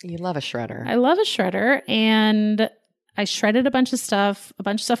 You love a shredder. I love a shredder. And I shredded a bunch of stuff. A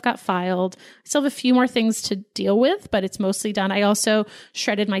bunch of stuff got filed. I still have a few more things to deal with, but it's mostly done. I also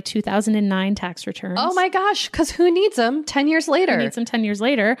shredded my 2009 tax returns. Oh my gosh, because who needs them 10 years later? Who needs them 10 years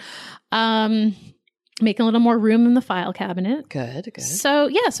later? Making a little more room in the file cabinet. Good. So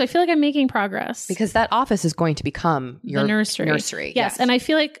I feel like I'm making progress. Because that office is going to become your nursery. Yes. And I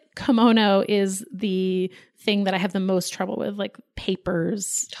feel like kimono is the thing that I have the most trouble with, like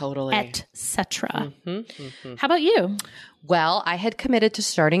papers, totally, etc. How about you? Well, I had committed to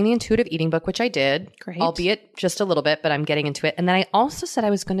starting the intuitive eating book, which I did, albeit just a little bit, but I'm getting into it. And then I also said I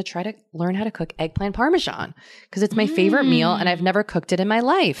was going to try to learn how to cook eggplant parmesan because it's my favorite meal and I've never cooked it in my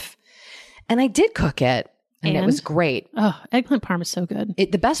life. And I did cook it. And it was great. Oh, eggplant parm is so good.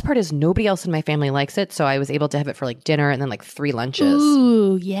 The best part is nobody else in my family likes it. So I was able to have it for like dinner and then like 3 lunches.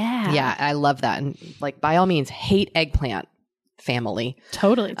 Ooh, yeah. Yeah, I love that. And like by all means, hate eggplant, family.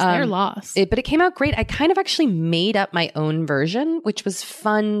 Totally. It's their loss. But it came out great. I kind of actually made up my own version, which was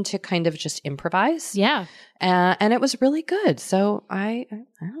fun to kind of just improvise. Yeah. And it was really good. So I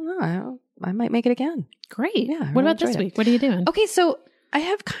don't know. I might make it again. Great. Yeah. What about this week? What are you doing? Okay, so I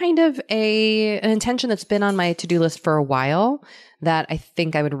have kind of an intention that's been on my to-do list for a while that I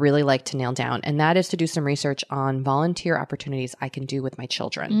think I would really like to nail down. And that is to do some research on volunteer opportunities I can do with my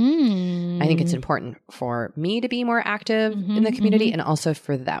children. I think it's important for me to be more active in the community and also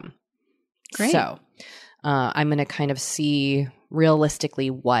for them. Great. So I'm going to kind of see realistically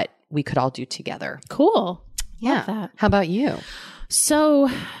what we could all do together. Cool. Yeah. Love that. How about you? So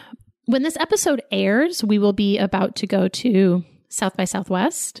when this episode airs, we will be about to go to South by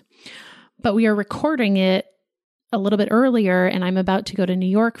Southwest, but we are recording it a little bit earlier, and I'm about to go to New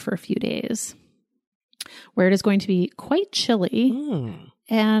York for a few days, where it is going to be quite chilly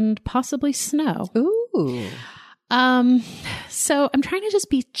and possibly snow. Ooh. So I'm trying to just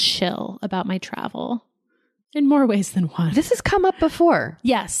be chill about my travel in more ways than one. This has come up before.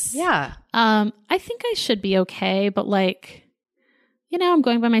 Yes. Yeah. I think I should be okay, but like, I'm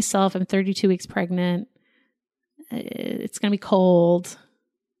going by myself. I'm 32 weeks pregnant. It's going to be cold.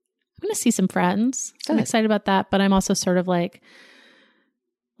 I'm going to see some friends. Good. I'm excited about that, but I'm also sort of like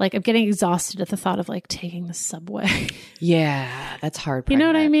I'm getting exhausted at the thought of like taking the subway. Yeah, that's hard. You know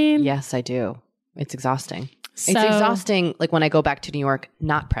what I mean? Yes, I do. It's exhausting. It's exhausting like when I go back to New York,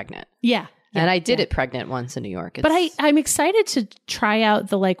 not pregnant. Yeah. And I did it pregnant once in New York. But I'm excited to try out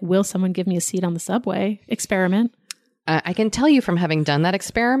the like, will someone give me a seat on the subway experiment? I can tell you from having done that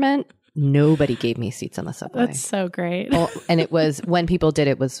experiment, nobody gave me seats on the subway. That's so great. And it was, when people did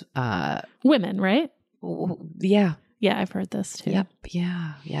it was... women, right? Yeah. Yeah, I've heard this too. Yep.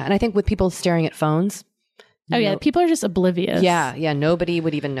 Yeah. And I think with people staring at phones... yeah, people are just oblivious. Yeah, nobody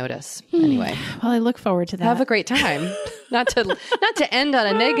would even notice. Anyway. Well, I look forward to that. Have a great time. not to end on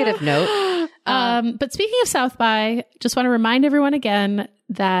a negative note. But speaking of South by, just want to remind everyone again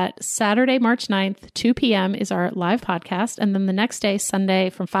that Saturday, March 9th, 2 p.m. is our live podcast. And then the next day, Sunday,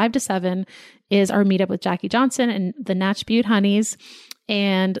 from 5 to 7 is our meetup with Jackie Johnson and the Natch Butte Honeys.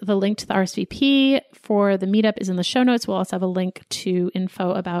 And the link to the RSVP for the meetup is in the show notes. We'll also have a link to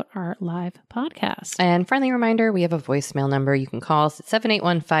info about our live podcast. And friendly reminder, we have a voicemail number. You can call us at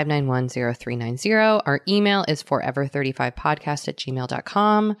 781-591-0390. Our email is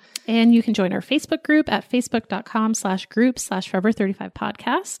forever35podcast@gmail.com. And you can join our Facebook group at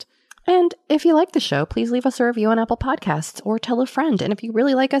facebook.com/group/forever35podcast. And if you like the show, please leave us a review on Apple Podcasts or tell a friend. And if you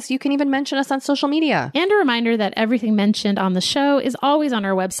really like us, you can even mention us on social media. And a reminder that everything mentioned on the show is always on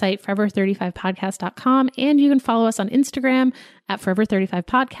our website, forever35podcast.com. And you can follow us on Instagram at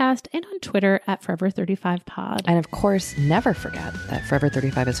Forever35Podcast and on Twitter at Forever35Pod. And of course, never forget that Forever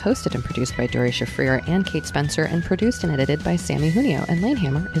 35 is hosted and produced by Dory Shafrir and Kate Spencer and produced and edited by Sammy Junio. And Lane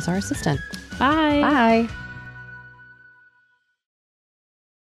Hammer is our assistant. Bye. Bye.